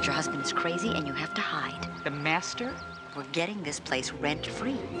master that your husband is crazy and you have to hide. The master? We're getting this place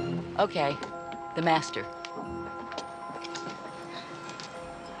rent-free. Okay, the master.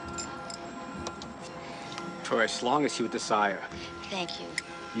 For as long as you desire, Thank you.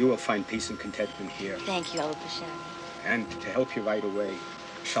 you will find peace and contentment here. Thank you, Alupashan. And to help you right away,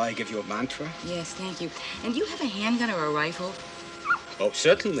 shall I give you a mantra? Yes, thank you. And do you have a handgun or a rifle? Oh,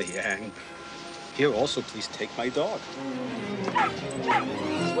 certainly. And here also, please take my dog.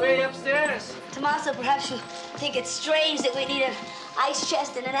 Wait upstairs. Tommaso, perhaps you think it's strange that we need an ice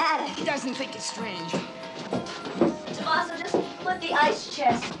chest in an attic. He doesn't think it's strange. Tommaso, just put the ice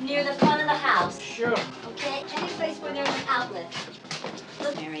chest near the front of the house. Sure. Okay? Any place where there's an outlet.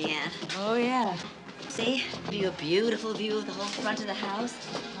 Look, Marianne. Oh, yeah. See? Give you a beautiful view of the whole front of the house.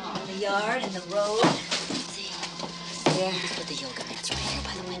 And the yard and the road. See? Yeah. Just put the yoga mats right here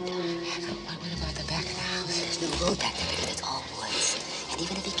by the window. What about the back of the house? There's no road back there because it's all woods. And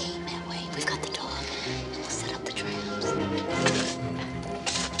even if he came that way, we've got the dog. We'll set up the traps.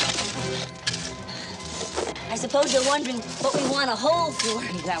 I suppose you're wondering what we want a hole for.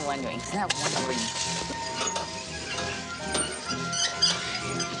 He's not wondering. He's not wondering.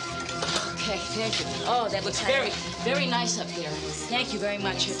 Okay, thank you. Oh, that looks very, very nice up there. Thank you very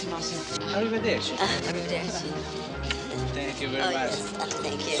much, Tommaso. Arrivederci. Arrivederci. Thank you very much. Yes.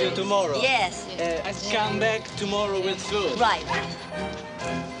 Thank you. See you tomorrow. Yes. Come back tomorrow with food. Right.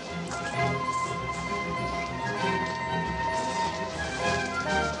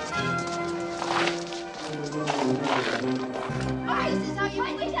 This is how you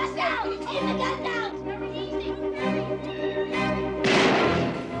make the gun down! In the gun down! Very easy.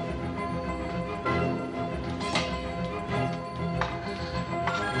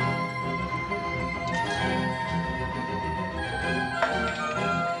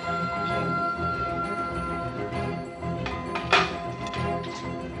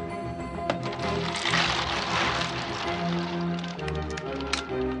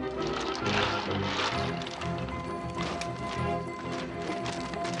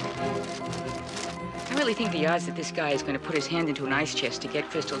 I really think the odds that this guy is going to put his hand into an ice chest to get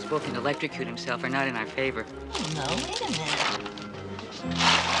Crystal's book and electrocute himself are not in our favor. No, wait a minute.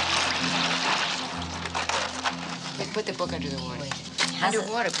 Let's put the book under the water.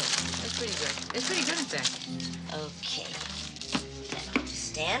 Underwater book. That's pretty good. That's pretty good, in fact. Okay. Now,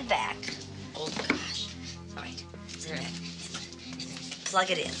 stand back. Oh, gosh. All right. Sit back.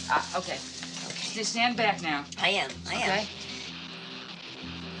 Plug it in. Okay. Okay. Just stand back now. I am. Okay.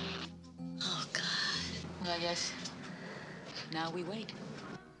 Oh, God. Well, I guess now we wait.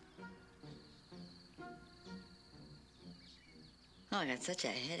 Oh, I got such a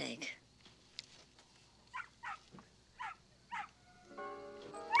headache.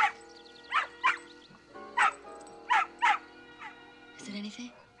 Is it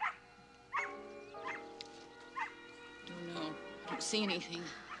anything? Don't know. Don't see anything.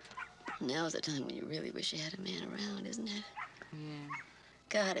 Now's the time when you really wish you had a man around, isn't it? Yeah.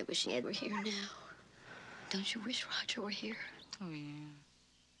 God, I wish Ed were here now. Don't you wish Roger were here? Oh, yeah.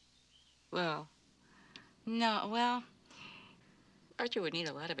 Well, no, well, Roger would need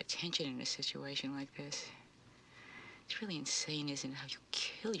a lot of attention in a situation like this. It's really insane, isn't it, how you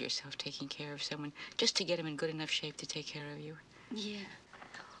kill yourself taking care of someone just to get him in good enough shape to take care of you? Yeah.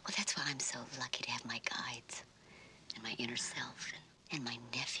 Well, that's why I'm so lucky to have my guides and my inner self and my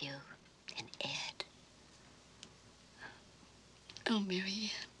nephew and Ed. Oh, Marianne,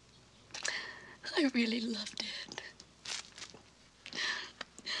 I really loved Ed.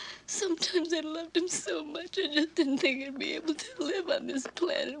 Sometimes I loved him so much, I just didn't think I'd be able to live on this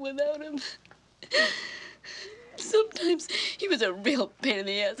planet without him. Sometimes he was a real pain in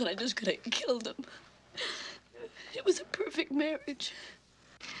the ass, and I just could have killed him. It was a perfect marriage.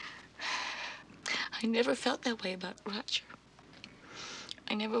 I never felt that way about Roger.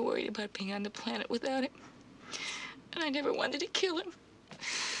 I never worried about being on the planet without him. And I never wanted to kill him.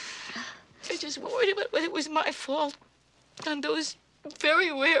 I just worried about whether it was my fault on those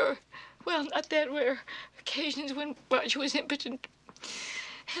very rare, well, not that rare, occasions when Roger was impotent.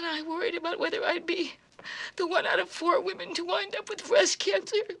 And I worried about whether I'd be the 1 out of 4 women to wind up with breast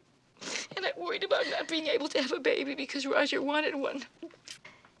cancer. And I worried about not being able to have a baby because Roger wanted one.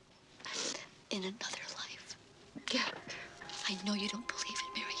 In another life. Yeah. I know you don't believe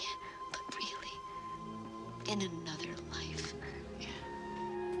it, Marianne, but really, in another life. Yeah.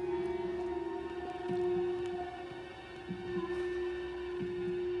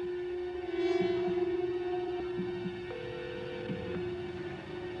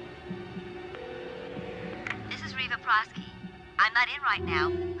 This is Reva Prosky. I'm not in right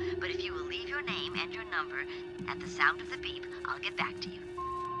now, but if you will leave your name and your number at the sound of the beep, I'll get back to you.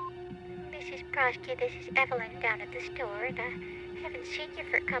 Mrs. Prosky, this is Evelyn down at the store, and I haven't seen you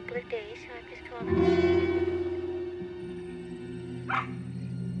for a couple of days, so I'm just calling.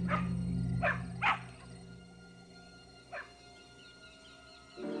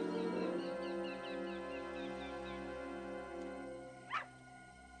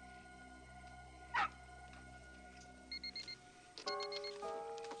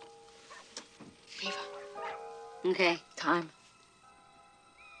 Reva. Okay. Time.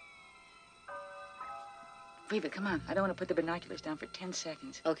 Reva, come on. I don't want to put the binoculars down for 10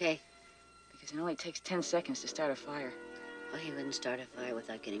 seconds. Okay. Because it only takes 10 seconds to start a fire. Well, he wouldn't start a fire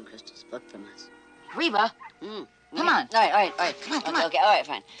without getting Crystal's book from us. Reva! Come Come on. All right. Come on, come okay, on. Okay, all right,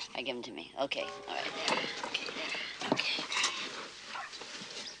 fine. All right, give him to me. Okay, all right. There. Okay, there. Okay.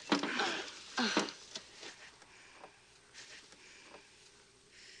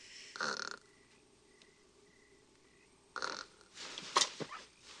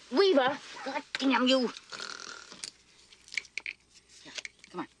 Reva! God damn you! Here,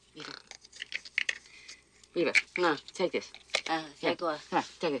 come on, Reva. Reva, no, take this. Take what? Here,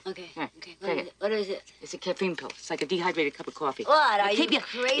 take it. Okay, Here, okay. take it. What is it? It's a caffeine pill. It's like a dehydrated cup of coffee. What, are It'll you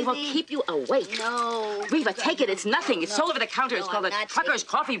crazy? It will keep you awake. No. Reva, take it. It's nothing. It's No. all over the counter. It's No, called I'm a not trucker's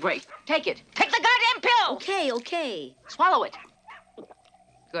taking- coffee break. Take it. Take the goddamn pill! Okay, okay. Swallow it.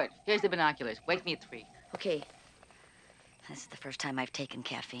 Good. Here's the binoculars. Wake me at 3. Okay. This is the first time I've taken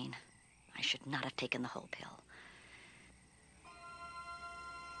caffeine. I should not have taken the whole pill.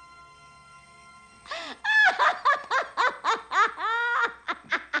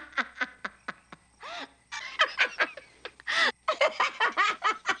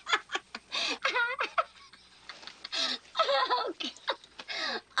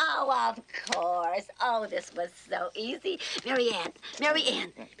 Oh, of course. Oh, this was so easy. Marianne,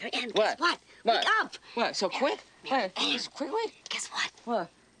 guess what? Wake up. What, so quick? What? Just quickly? Guess what? What?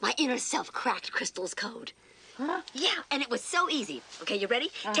 My inner self cracked Crystal's code. Huh? Yeah, and it was so easy. Okay, you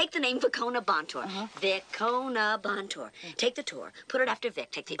ready? Take the name Vicona Bontour. Vicona Bontour. Take the tour, put it after Vic.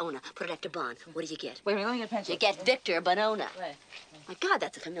 Take the Ona, put it after Bon. What do you get? Wait, let me get a pencil. You get Victor Bonona. Right. My God,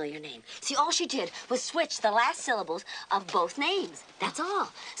 that's a familiar name. See, all she did was switch the last syllables of both names. That's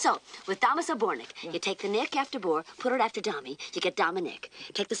all. So, with Damas Obornik, you take the Nick after Bor, put it after Dami, you get Dominic.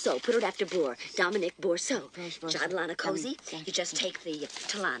 Take the So, put it after Bor, Dominic, Bor, So. Jadlana Cozy, you just take the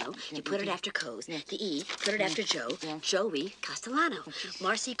Talano, you put it after Coz. The E, put it after Joe, Joey Castellano.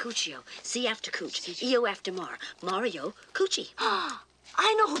 Marcy Cuccio, C after Cooch, EO after Mar, Mario Cucci.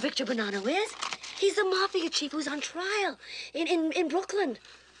 I know who Victor Bonanno is. He's the mafia chief who's on trial in Brooklyn.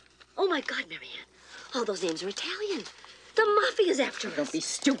 Oh, my God, Marianne. All those names are Italian. The mafia's after us. Don't be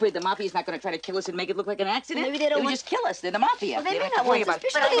stupid. The mafia's not going to try to kill us and make it look like an accident. Maybe they don't They'll want... just kill us. They're the mafia. Well, they may don't not have to worry want about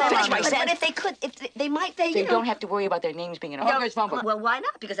suspicion. it. But if they could, they might, you They know... don't have to worry about their names being in a hooker's phone book. Well, why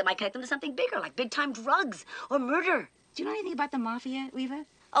not? Because it might connect them to something bigger, like big-time drugs or murder. Do you know anything about the mafia, Reva?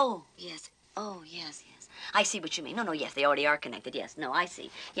 Oh, yes. Oh, yes. I see what you mean. No, yes, they already are connected. Yes, no, I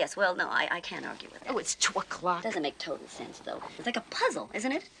see. Yes, well, no, I can't argue with that. Oh, it's 2 o'clock. Doesn't make total sense, though. It's like a puzzle,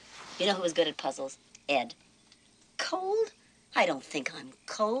 isn't it? You know who was good at puzzles? Ed. Cold? I don't think I'm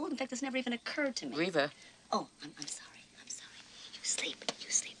cold. In fact, this never even occurred to me. Reva. Oh, I'm sorry. You sleep.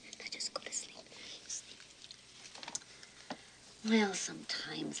 Now just go to sleep. Well,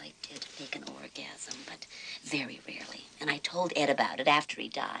 sometimes I did fake an orgasm, but very rarely. And I told Ed about it after he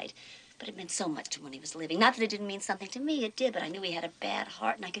died. But it meant so much to him when he was living. Not that it didn't mean something to me, it did, but I knew he had a bad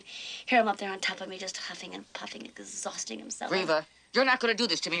heart, and I could hear him up there on top of me just huffing and puffing, exhausting himself. Reva. You're not going to do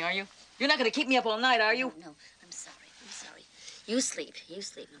this to me, are you? You're not going to keep me up all night, are you? No, I'm sorry. I'm sorry. You sleep. You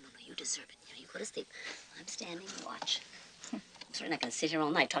sleep. No, you deserve it. You go to sleep. I'm standing and watch. I'm certainly not going to sit here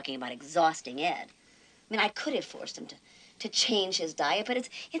all night talking about exhausting Ed. I mean, I could have forced him to change his diet, but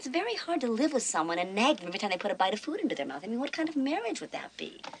it's very hard to live with someone and nag them every time they put a bite of food into their mouth. I mean, what kind of marriage would that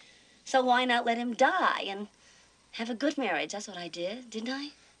be? So why not let him die and have a good marriage? That's what I did, didn't I?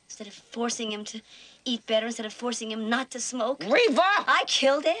 Instead of forcing him to eat better, instead of forcing him not to smoke. Reva! I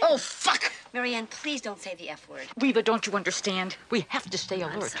killed Ed. Oh, fuck! Marianne, please don't say the F word. Reva, don't you understand? We have to stay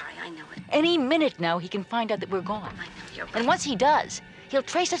alert. I'm sorry, I know it. Any minute now, he can find out that we're gone. I know, you're right. And once he does, he'll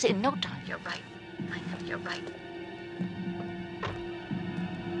trace us in no time. You're right. I know, you're right.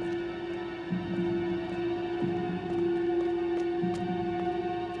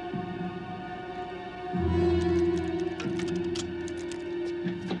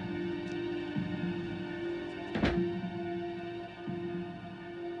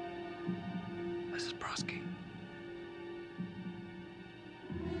 Mrs. Prosky.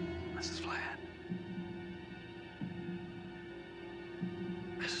 Mrs. Flatt.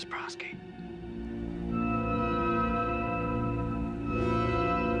 Mrs. Prosky.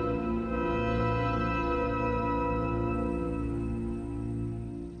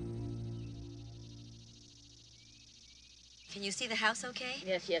 Can you see the house okay?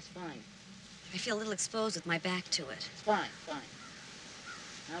 Yes, fine. I feel a little exposed with my back to it. Fine.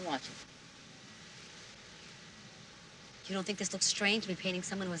 I'm watching. You don't think this looks strange, me painting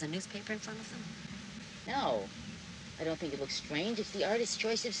someone who has a newspaper in front of them? No, I don't think it looks strange. It's the artist's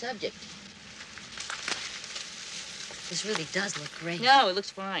choice of subject. This really does look great. No, it looks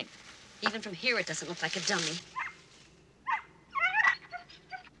fine. Even from here, it doesn't look like a dummy.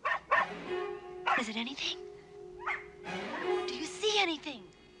 Is it anything? Do you see anything?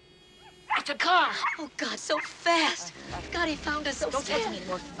 It's a car. Oh, God, so fast. God, he found us so Don't fast. touch me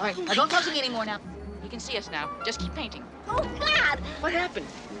anymore. All right, Oh, now don't touch me anymore now. You can see us now. Just keep painting. Oh, God. What happened?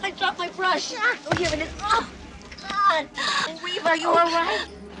 I dropped my brush. Oh, here it is. Oh, God. Oh, Reva, are you all right?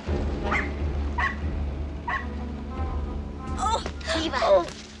 Oh, Reva. Oh,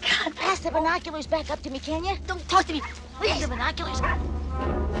 God. Pass the binoculars back up to me, can you? don't talk to me. Please. The binoculars.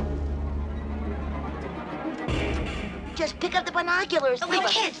 Just pick up the binoculars. Oh, I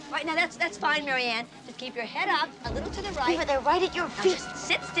can't. Right now, that's fine, Marianne. Just keep your head up, a little to the right. Reva, they're right at your Now feet. just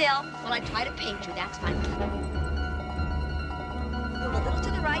sit still while I try to paint you. That's fine. Move a little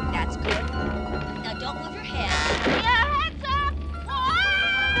to the right. That's good. Now don't move your head. Your heads up!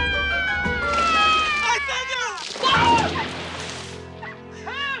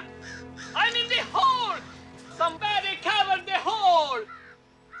 Help! I'm in the hole! Somebody cover the hole!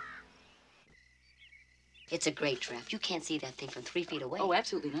 It's a great draft. You can't see that thing from 3 feet away. Oh,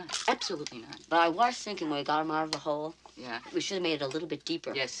 absolutely not. Absolutely not. But I was thinking when we got him out of the hole, Yeah. we should have made it a little bit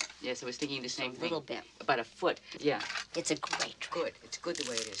deeper. Yes, I was thinking the same thing. A little bit. About a foot. Yeah. It's a great draft. Good. It's good the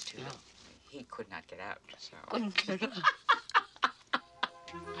way it is, too. Yeah. He could not get out, so.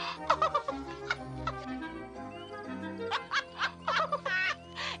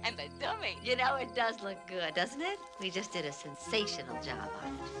 And the dummy. You know, it does look good, doesn't it? We just did a sensational job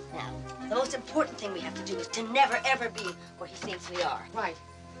on it. Now, the most important thing we have to do is to never, ever be where he thinks we are. Right.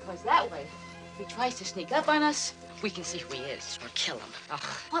 Because that way, if he tries to sneak up on us, we can see who he is. Or kill him. Ugh.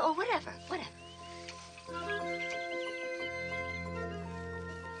 Well, or whatever.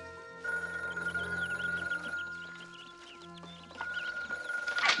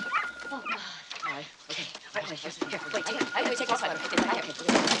 Oh, God. All right. Okay. Wait, here, wait, take Take this this one. one. I have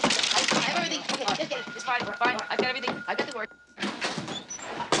everything. Okay, just get it. It's fine. Fine. I've got everything. I've got the word.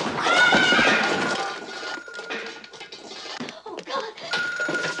 Oh, God.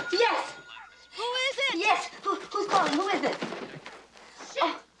 Yes. Who is it? Yes. Who's calling? Who is it?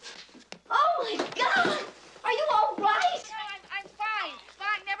 Oh, my God. Are you all right? I'm fine.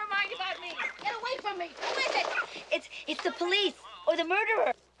 Fine. Never mind about me. Get away from me. Who is it? It's the police or the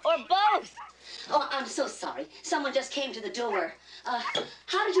murderer or both. Oh, I'm so sorry. Someone just came to the door.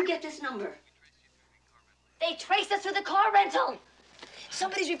 How did you get this number? They traced us through the car rental.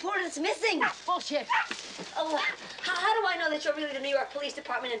 Somebody's reported us missing. Bullshit. Oh, how do I know that you're really the New York Police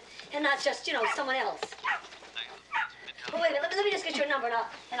Department and not just, someone else? Oh, wait a minute. Let me just get your number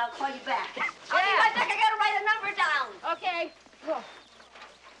and I'll call you back. I'll be right back. I gotta write a number down. Okay. Oh.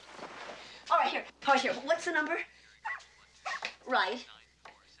 All right, here. What's the number? Right.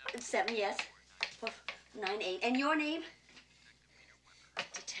 7, yes. 498. And your name?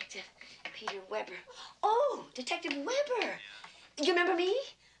 Detective Peter Weber. Oh, Detective Weber. You remember me?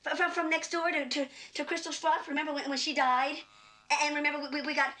 From next door to Crystal Schrock? Remember when she died? And remember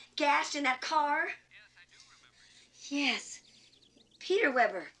we got gassed in that car? Yes. Peter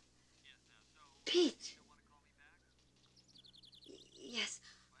Weber. Pete. Yes.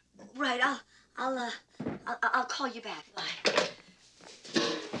 Right. I'll call you back. Bye.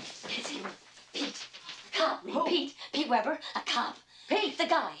 It's him. Pete. Cop. Who? Pete Weber. A cop. Pete. The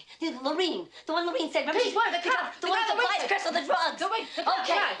guy. Lorene. The one Lorene said. Pete, what? The cop. The one that supplies Crystal the drugs. The cop.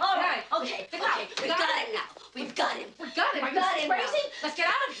 Okay. All right. Okay. The cop. We've got him now. We've got him. We got him. Are you crazy? Let's get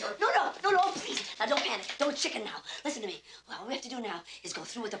out of here. No, please. Now, don't panic. Don't chicken now. Listen to me. Well, all we have to do now is go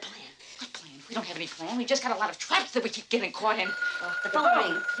through with the plan. What plan? We don't have any plan. We just got a lot of traps that we keep getting caught in. The phone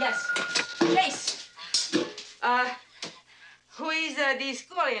rings. Yes. Chase. Who is this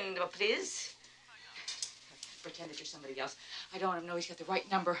calling, please? Pretend that you're somebody else. I don't want him to know he's got the right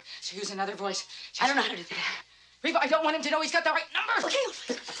number, so use another voice. I don't know how to do that. Reva, I don't want him to know he's got the right number. Okay.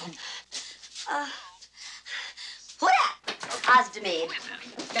 Who that? Ozdemir.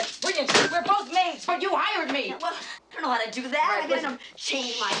 That's brilliant. We're both maids, but you hired me. Yeah, well, I don't know how to do that. Right, I guess I'm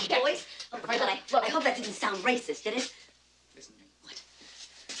changing my voice. Oh, but I hope that didn't sound racist, did it? Listen to me. What?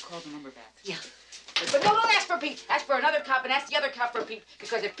 Call the number back. Yeah. But no, don't ask for Pete. Ask for another cop and ask the other cop for Pete.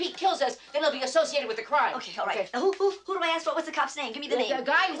 Because if Pete kills us, then he'll be associated with the crime. Okay, all right. Okay. Who do I ask for? What's the cop's name? Give me the name. The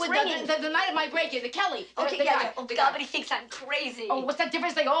guy It's with ringing. the night of my break-in, the Kelly. Okay, the guy. Oh, The God, guy. but he thinks I'm crazy. Oh, what's that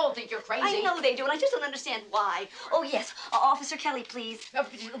difference? They all think you're crazy. I know they do, and I just don't understand why. Oh, yes. Officer Kelly, please.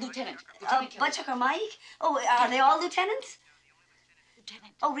 Lieutenant. Butchuck or Mike? Oh, are they all lieutenants?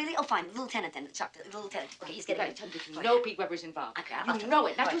 Lieutenant. Oh, really? Oh, fine. The lieutenant, then. Chuck, the lieutenant. Okay, he's getting it. You know Pete Weber's involved. Okay, You know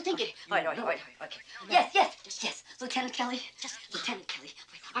it, not you think it. All right. Okay. Yes. Lieutenant Kelly. Lieutenant Kelly.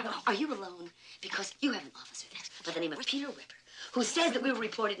 Are you alone? Because you have an officer there by the name of Peter Weber, who says that we were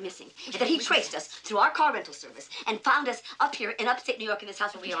reported missing, and that he traced us through our car rental service and found us up here in upstate New York in this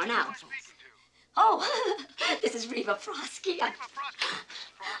house where we are now. Oh, this is Reva Frosky.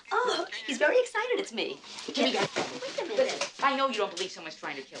 Oh, he's very excited. It's me. Give me that. Wait a minute. I know you don't believe someone's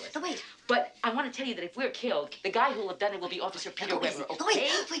trying to kill us. Wait. But I want to tell you that if we're killed, the guy who will have done it will be Officer Peter Weber, okay?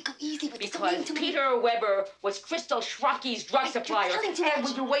 Wait, go easy with this. Because Peter Weber was Crystal Schrockey's drug supplier. And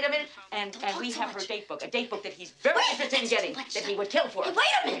would you wait a minute? And we have her date book, a date book that he's very interested in getting, that he would kill for. Hey, wait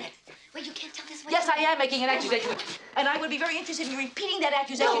a minute. Wait, you can't tell this. Yes, I am making an accusation. And I would be very interested in repeating that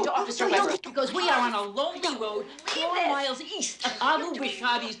accusation to Officer Weber. Because we are on a lonely road 4 miles east of Abu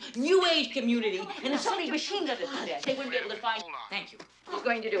Bishabi's New Age community. And if somebody machine gunned us to death, they wouldn't be able to find... Thank you. Who's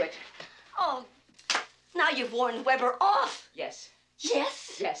going to do it? Oh, now you've warned Weber off. Yes.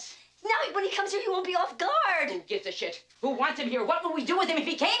 Yes? Yes. Now when he comes here, he won't be off guard. Who gives a shit? Who wants him here? What will we do with him if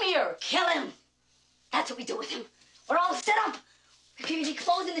he came here? Kill him. That's what we do with him. We're all set up. If he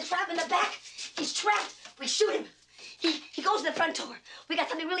closes the trap in the back, he's trapped. We shoot him. He goes to the front door. We got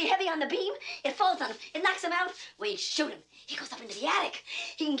something really heavy on the beam. It falls on him. It knocks him out. We shoot him. He goes up into the attic.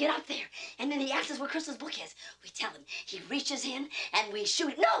 He can get up there. And then he asks us where Crystal's book is. We tell him. He reaches in and we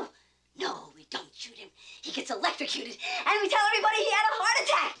shoot him. No, we don't shoot him. He gets electrocuted. And we tell everybody he had a heart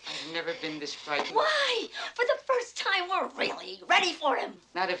attack. I've never been this frightened. Why? For the first time, we're really ready for him.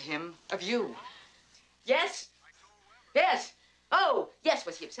 Not of him, of you. Yes? Yes. Oh, yes.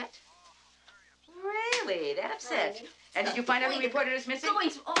 Was he upset? Really? That upset? And did you find out who reported us missing? Going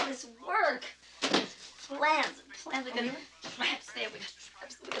through all this work. Plans. We got traps there. We got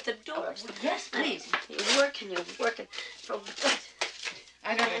traps. We got the doors. Yes, please. You're working for what?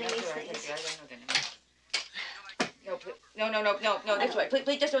 I don't know. No, that's right.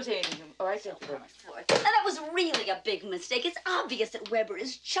 Please, just don't say anything. All right? Thank you very much. Now, that was really a big mistake. It's obvious that Weber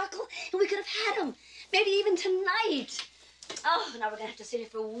is Chuckle, and we could have had him. Maybe even tonight. Oh, now we're going to have to sit here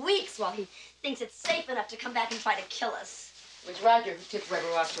for weeks while he thinks it's safe enough to come back and try to kill us. It was Roger who tipped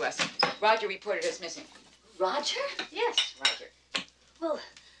Weber off to us. Roger reported us missing. Roger? Yes, Roger. Well,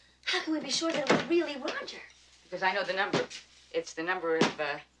 how can we be sure that it was really Roger? Because I know the number. It's the number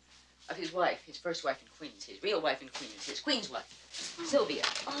of his wife, his first wife in Queens, his real wife in Queens, his Queen's wife, Sylvia.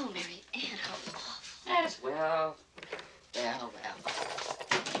 Oh, Marianne, how awful. Yes, well.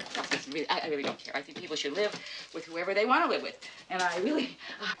 Listen, really, I really don't care. I think people should live with whoever they want to live with. And I really...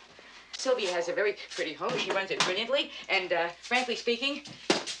 Sylvia has a very pretty home. She runs it brilliantly. And frankly speaking,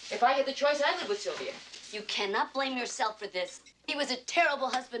 if I had the choice, I'd live with Sylvia. You cannot blame yourself for this. He was a terrible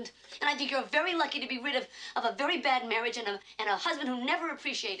husband, and I think you're very lucky to be rid of a very bad marriage and a husband who never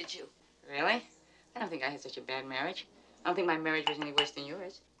appreciated you. Really? I don't think I had such a bad marriage. I don't think my marriage was any worse than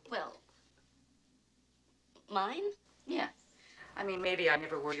yours. Well, mine? Yeah. I mean, maybe I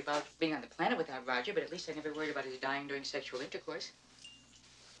never worried about being on the planet without Roger, but at least I never worried about his dying during sexual intercourse.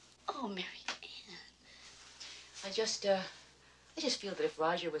 Oh, Marianne. I just feel that if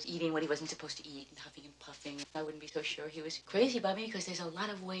Roger was eating what he wasn't supposed to eat and huffing and puffing, I wouldn't be so sure he was crazy about me because there's a lot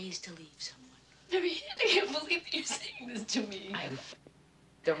of ways to leave someone. Marianne, I can't believe that you're saying this to me. I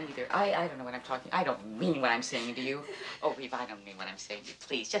don't either. I don't know what I'm talking. I don't mean what I'm saying to you. Oh, Reva, I don't mean what I'm saying to you.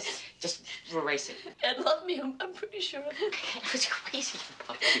 Please, just erase it. Dad loved me. I'm pretty sure of it. I was crazy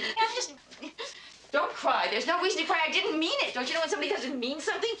about you. I'm just... Don't cry. There's no reason to cry. I didn't mean it. Don't you know when somebody doesn't mean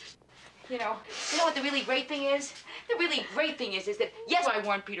something? You know what the really great thing is? The really great thing is that, yes, I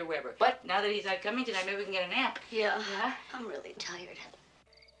warned Peter Weber, but now that he's not coming tonight, maybe we can get a nap. Yeah. Yeah? I'm really tired.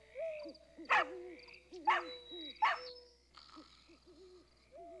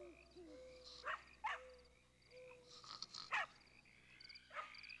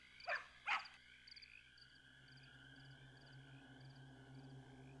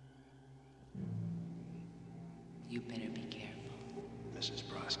 You better be careful. Mrs.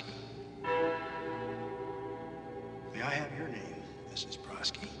 Brodsky. May I have your name, Mrs.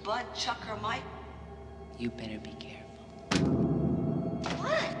 Brodsky? Bud, Chuck, or Mike? You better be careful.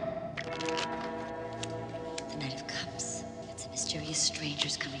 What? The night of cups. It's the mysterious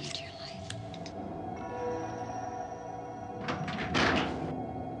strangers coming into your life.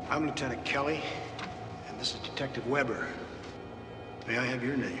 I'm Lieutenant Kelly, and this is Detective Weber. May I have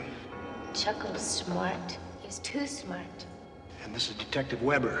your name? Chuck was smart. He was too smart. And this is Detective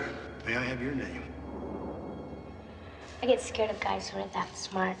Weber. May I have your name? I get scared of guys who are that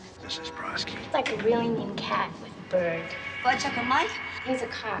smart. Mrs. Brodsky. It's like a real Indian cat with a bird. Bud, Chuck, or Mike? He's a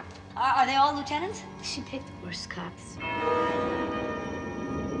cop. Are they all lieutenants? She picked the worst cops.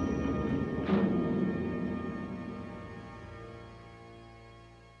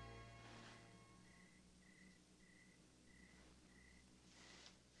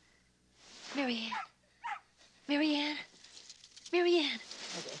 Marianne. Marianne. Marianne. Marianne.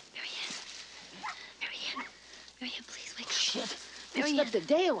 Marianne. Marianne, please wake up. Shit. Marianne. You slept a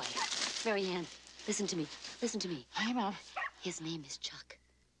day away. Marianne, listen to me. Listen to me. I'm out. His name is Chuck.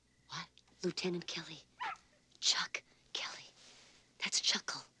 What? Lieutenant Kelly. Chuck Kelly. That's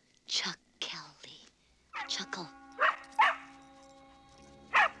Chuckle. Chuck Kelly. Chuckle.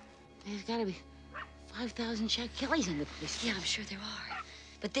 There's gotta be 5,000 Chuck Kellys in the police. Yeah, I'm sure there are.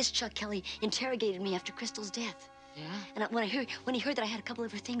 But this Chuck Kelly interrogated me after Crystal's death. Yeah? And when he heard that I had a couple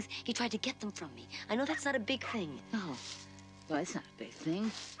of her things, he tried to get them from me. I know that's not a big thing. No. Well, it's not a big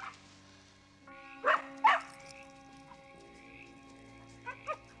thing.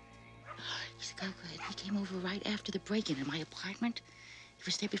 He came over right after the break-in in my apartment. He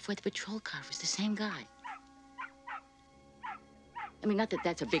was there before the patrol car. It was the same guy. I mean, not that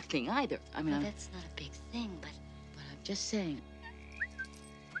that's a big thing either. I mean, No, that's not a big thing, but I'm just saying.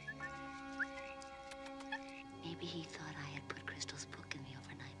 Maybe he thought I had put Crystal's book in the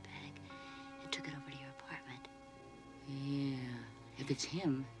overnight bag and took it over to your apartment. Yeah. If it's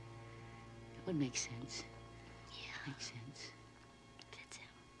him, that would make sense. Yeah. Makes sense. That's him.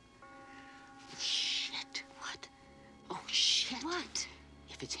 Shit. What? Oh, shit. What?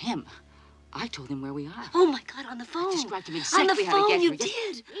 If it's him, I told him where we are. Oh, my God, on the phone. I described him On exactly the how to get phone, you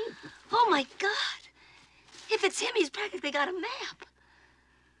here. did. Oh, my God. If it's him, he's practically got a map.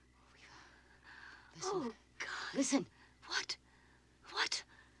 Listen. Oh, God. Listen. What? What?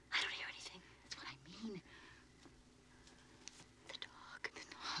 I don't hear anything. That's what I mean. The dog. The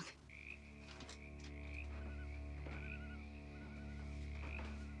dog.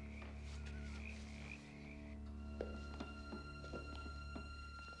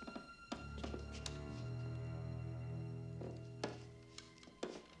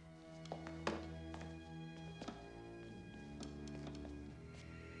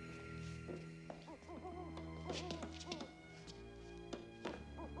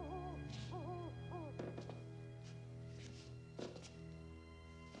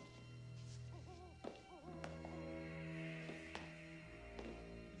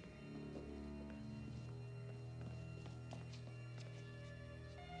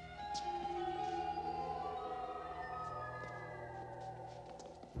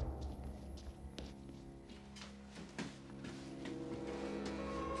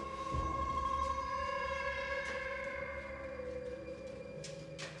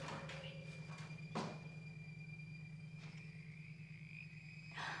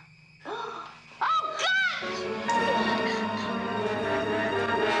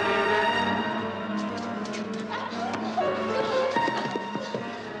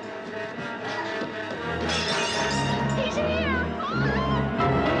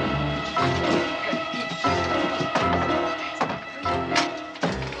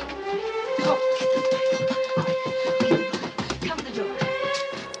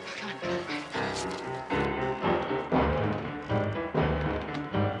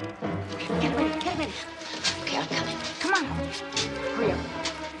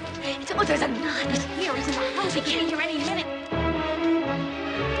 there's a gun. He's here. He's in the house. He can't hear any minute.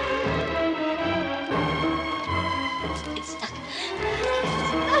 It's stuck.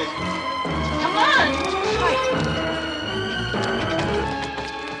 Come on!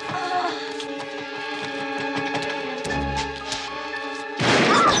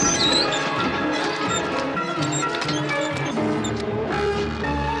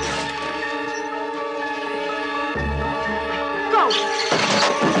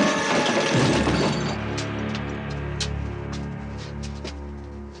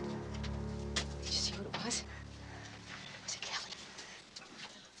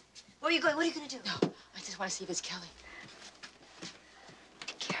 Where are you going? What are you going to do? No, I just want to see if it's Kelly.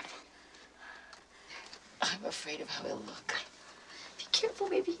 Be careful. I'm afraid of how he'll look. Be careful.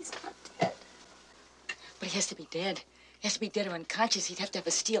 Maybe he's not dead. But he has to be dead. He has to be dead or unconscious. He'd have to have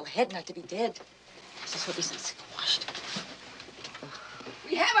a steel head not to be dead. I just hope he's not squashed.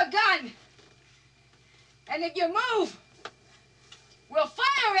 We have a gun. And if you move, we'll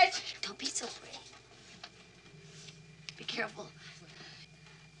fire it. Don't be so afraid. Be careful.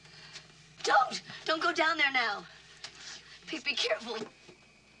 Don't go down there now. Be careful.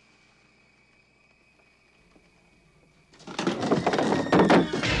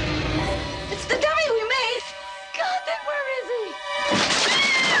 It's the dummy we made. God, then where is he?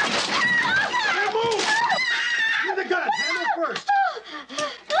 Hey, move! Give the gun. Handle first. Oh,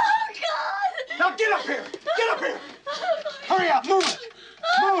 God! Now get up here. Get up here. Hurry up. Move it.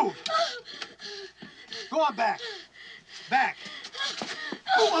 Move. Go on back. Back.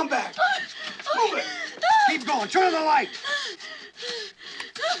 Move on back. Move it. Keep going. Turn on the light.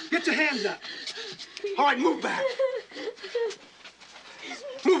 Get your hands up. All right, move back.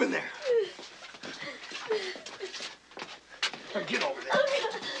 Move in there. Now get over there.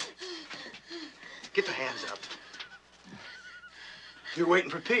 Get the hands up. You're waiting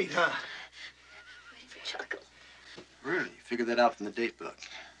for Pete, huh? Waiting for Chuckle. Really? You figured that out from the date book.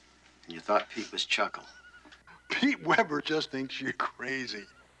 And you thought Pete was Chuckle. Pete Weber just thinks you're crazy.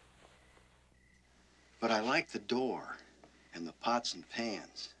 But I like the door, and the pots and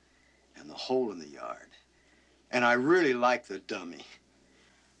pans, and the hole in the yard. And I really like the dummy.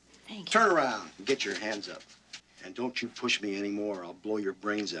 Thank you. Turn around and get your hands up. And don't you push me anymore, or I'll blow your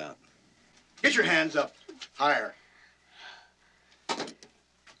brains out. Get your hands up. Higher.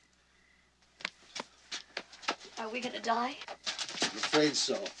 Are we going to die? I'm afraid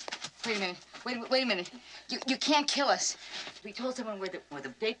so. Wait a minute. Wait a minute. You can't kill us. We told someone where the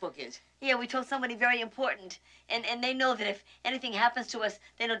date book is. Yeah, we told somebody very important. And they know that if anything happens to us,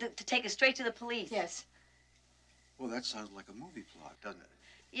 they know to take us straight to the police. Yes. Well, that sounds like a movie plot, doesn't it?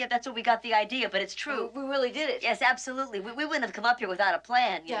 Yeah, that's where we got the idea, but it's true. We really did it. Yes, absolutely. We wouldn't have come up here without a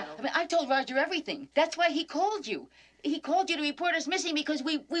plan, you know. I mean, I told Roger everything. That's why he called you. He called you to report us missing because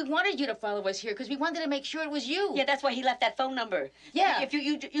we wanted you to follow us here because we wanted to make sure it was you. Yeah, that's why he left that phone number. Yeah. If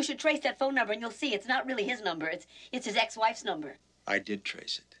you should trace that phone number and you'll see it's not really his number. It's his ex-wife's number. I did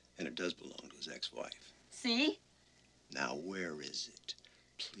trace it, and it does belong to his ex-wife. See? Now, where is it?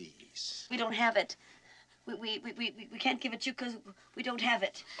 Please. We don't have it. We can't give it to you because we don't have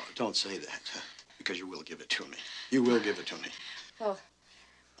it. Oh, don't say that, because you will give it to me. You will give it to me. Well,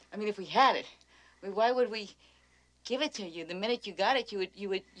 I mean, if we had it, why would we give it to you? The minute you got it, you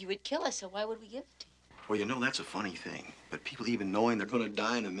would kill us. So why would we give it to you? Well, you know, that's a funny thing. But people, even knowing they're going to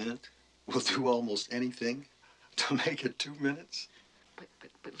die in a minute, will do almost anything to make it 2 minutes. But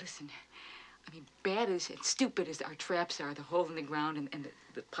listen, I mean, bad as and stupid as our traps are, the hole in the ground and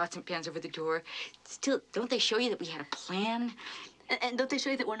the pots and pans over the door, still, don't they show you that we had a plan? And don't they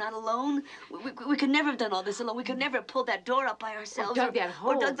show you that we're not alone? We could never have done all this alone. We could never have pulled that door up by ourselves. Or dug that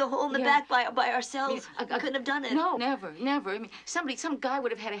hole. Or dug the hole in the back by ourselves. I mean, we couldn't have done it. No, never. I mean, some guy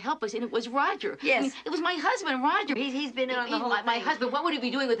would have had to help us, and it was Roger. Yes. I mean, it was my husband, Roger. He's been in on the whole thing. My husband, what would he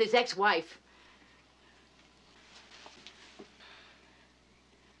be doing with his ex-wife?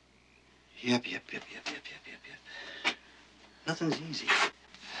 Yep. Nothing's easy.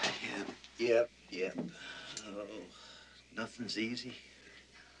 Yep. Oh, nothing's easy.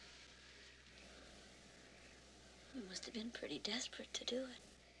 You must have been pretty desperate to do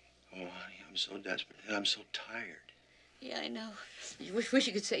it. Oh, honey, I'm so desperate, and I'm so tired. Yeah, I know. You wish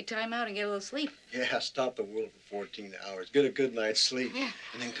you could say time out and get a little sleep. Yeah, stop the world for 14 hours, get a good night's sleep,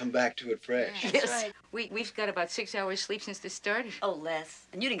 and then come back to it fresh. Yes. Right. We've got about 6 hours sleep since this started. Oh, less.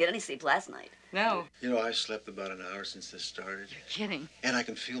 And you didn't get any sleep last night. No. You know, I've slept about an hour since this started. You're kidding. And I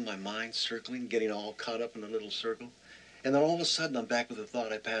can feel my mind circling, getting all caught up in a little circle. And then all of a sudden, I'm back with the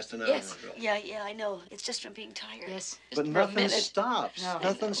thought I passed an hour ago. Yeah, I know. It's just from being tired. Yes. But nothing stops. No.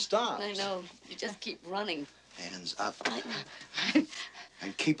 Nothing stops. I know. You just keep running. Hands up.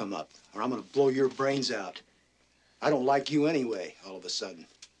 And keep them up, or I'm gonna blow your brains out. I don't like you anyway, all of a sudden.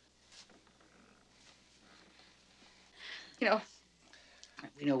 You know,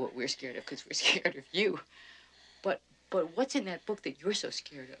 we know what we're scared of because we're scared of you. But what's in that book that you're so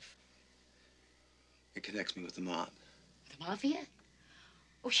scared of? It connects me with the mob. The mafia?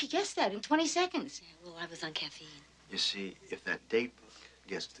 Oh, she guessed that in 20 seconds. Yeah, well, I was on caffeine. You see, if that date book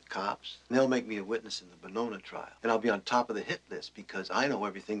gets to the cops, they'll make me a witness in the Bonona trial. And I'll be on top of the hit list because I know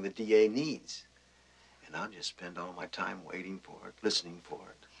everything the DA needs. And I'll just spend all my time waiting for it, listening for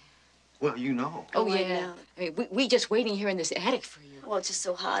it. Well, you know. Oh, I yeah. know. I mean, we just waiting here in this attic for you. Well, it's just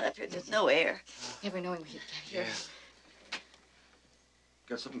so hot up here. There's no air. Never knowing when you'd get here. Yeah.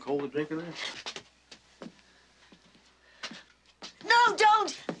 Got something cold to drink in there? No,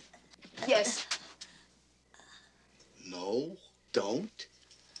 don't! Yes. No, don't.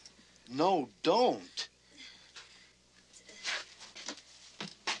 No, don't.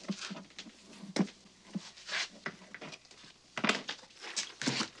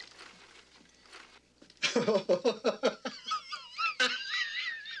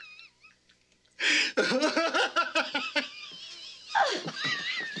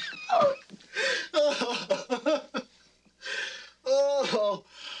 Oh,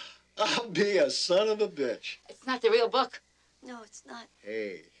 I'll be a son of a bitch. It's not the real book. No, it's not.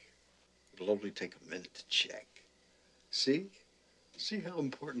 Hey, it'll only take a minute to check. See? See how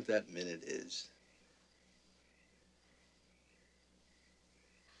important that minute is.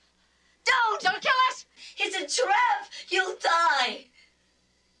 Don't kill us! It's a trap! You'll die!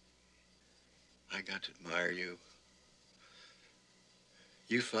 I got to admire you.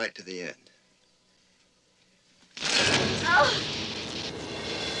 You fight to the end. Oh!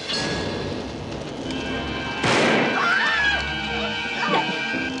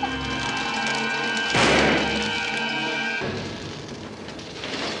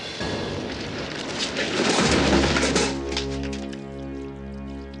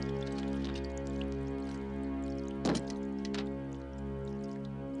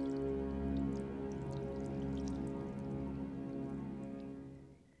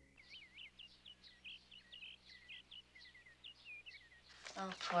 Oh,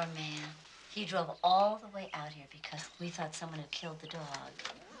 poor man. He drove all the way out here because we thought someone had killed the dog.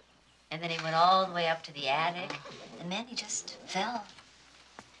 And then he went all the way up to the attic, and then he just fell.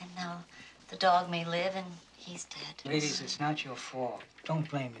 And now the dog may live, and he's dead. Ladies, it's not your fault. Don't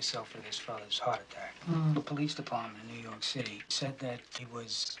blame yourself for this fellow's heart attack. The police department in New York City said that he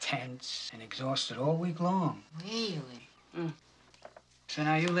was tense and exhausted all week long. Really? So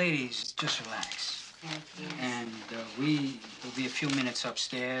now you ladies, just relax. Thank you. And we will be a few minutes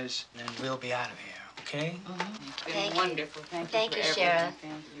upstairs, and then we'll be out of here, okay? It's been Thank wonderful. you. Thank you Thank for you, everything. Sheriff.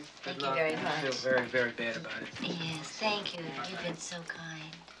 Thank you. Thank you very I much. feel very, very bad about it. Yes, thank you. You've been so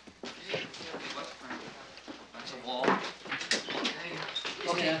kind. That's a wall.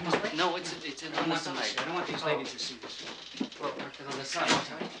 Okay, no, it's in I the want side. I don't want these ladies to see this. Well, on the side.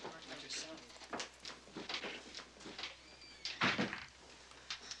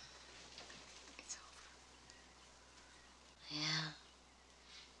 Yeah.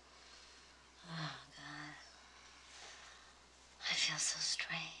 Oh, God. I feel so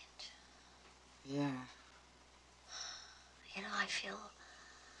strange. Yeah. You know, I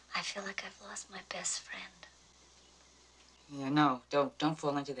feel like I've lost my best friend. Yeah, no, don't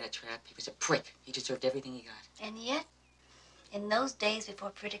fall into that trap. He was a prick. He deserved everything he got. And yet, in those days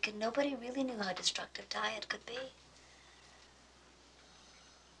before Pritikin, nobody really knew how destructive diet could be.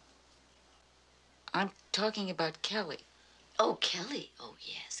 I'm talking about Kelly. Oh, Kelly. Oh,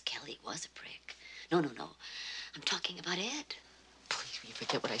 yes, Kelly was a prick. No. I'm talking about Ed. Please, will you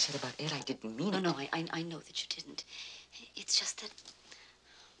forget what I said about Ed? I didn't mean it. No, I know that you didn't. It's just that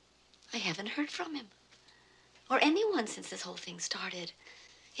I haven't heard from him. Or anyone since this whole thing started.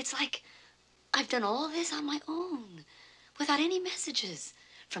 It's like I've done all this on my own, without any messages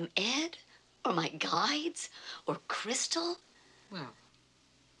from Ed, or my guides, or Crystal. Well,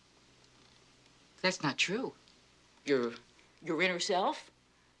 that's not true. Your inner self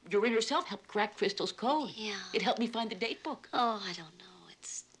helped crack Crystal's code. Yeah. It helped me find the date book. Oh, I don't know.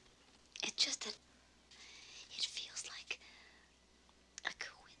 It's just that it feels like a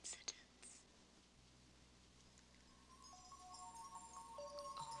coincidence.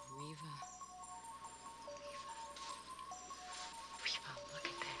 Oh, Reva. Reva, look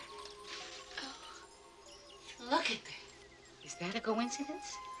at that. Oh, look at that. Is that a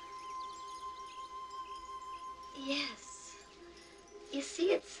coincidence? Yes. You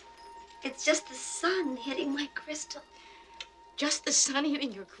see, it's just the sun hitting my crystal. Just the sun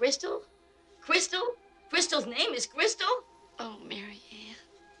hitting your crystal? Crystal? Crystal's name is Crystal? Oh, Marianne.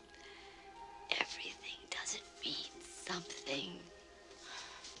 Everything doesn't mean something.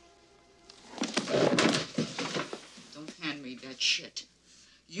 Don't hand me that shit.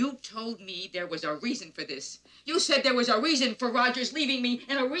 You told me there was a reason for this. You said there was a reason for Rogers leaving me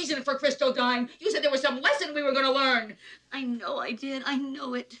and a reason for Crystal dying. You said there was some lesson we were going to learn. I know I did. I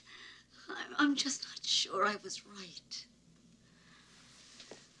know it. I'm just not sure I was right.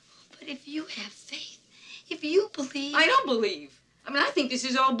 But if you have faith, if you believe... I don't believe. I mean, I think this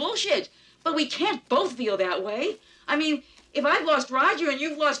is all bullshit. But we can't both feel that way. I mean, if I've lost Roger and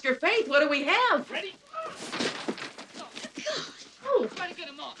you've lost your faith, what do we have? Ready? Oh, try to get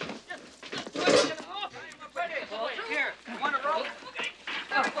him off. Try to get him off. I'm ready. Here, you want a rope?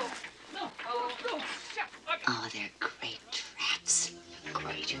 Oh, they're great traps.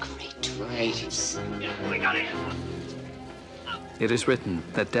 Great traps. We got it. It is written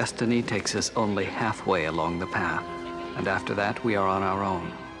that destiny takes us only halfway along the path, and after that we are on our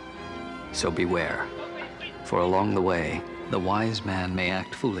own. So beware, for along the way, the wise man may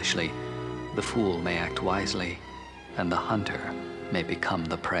act foolishly, the fool may act wisely, and the hunter may become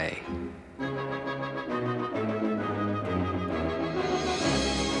the prey.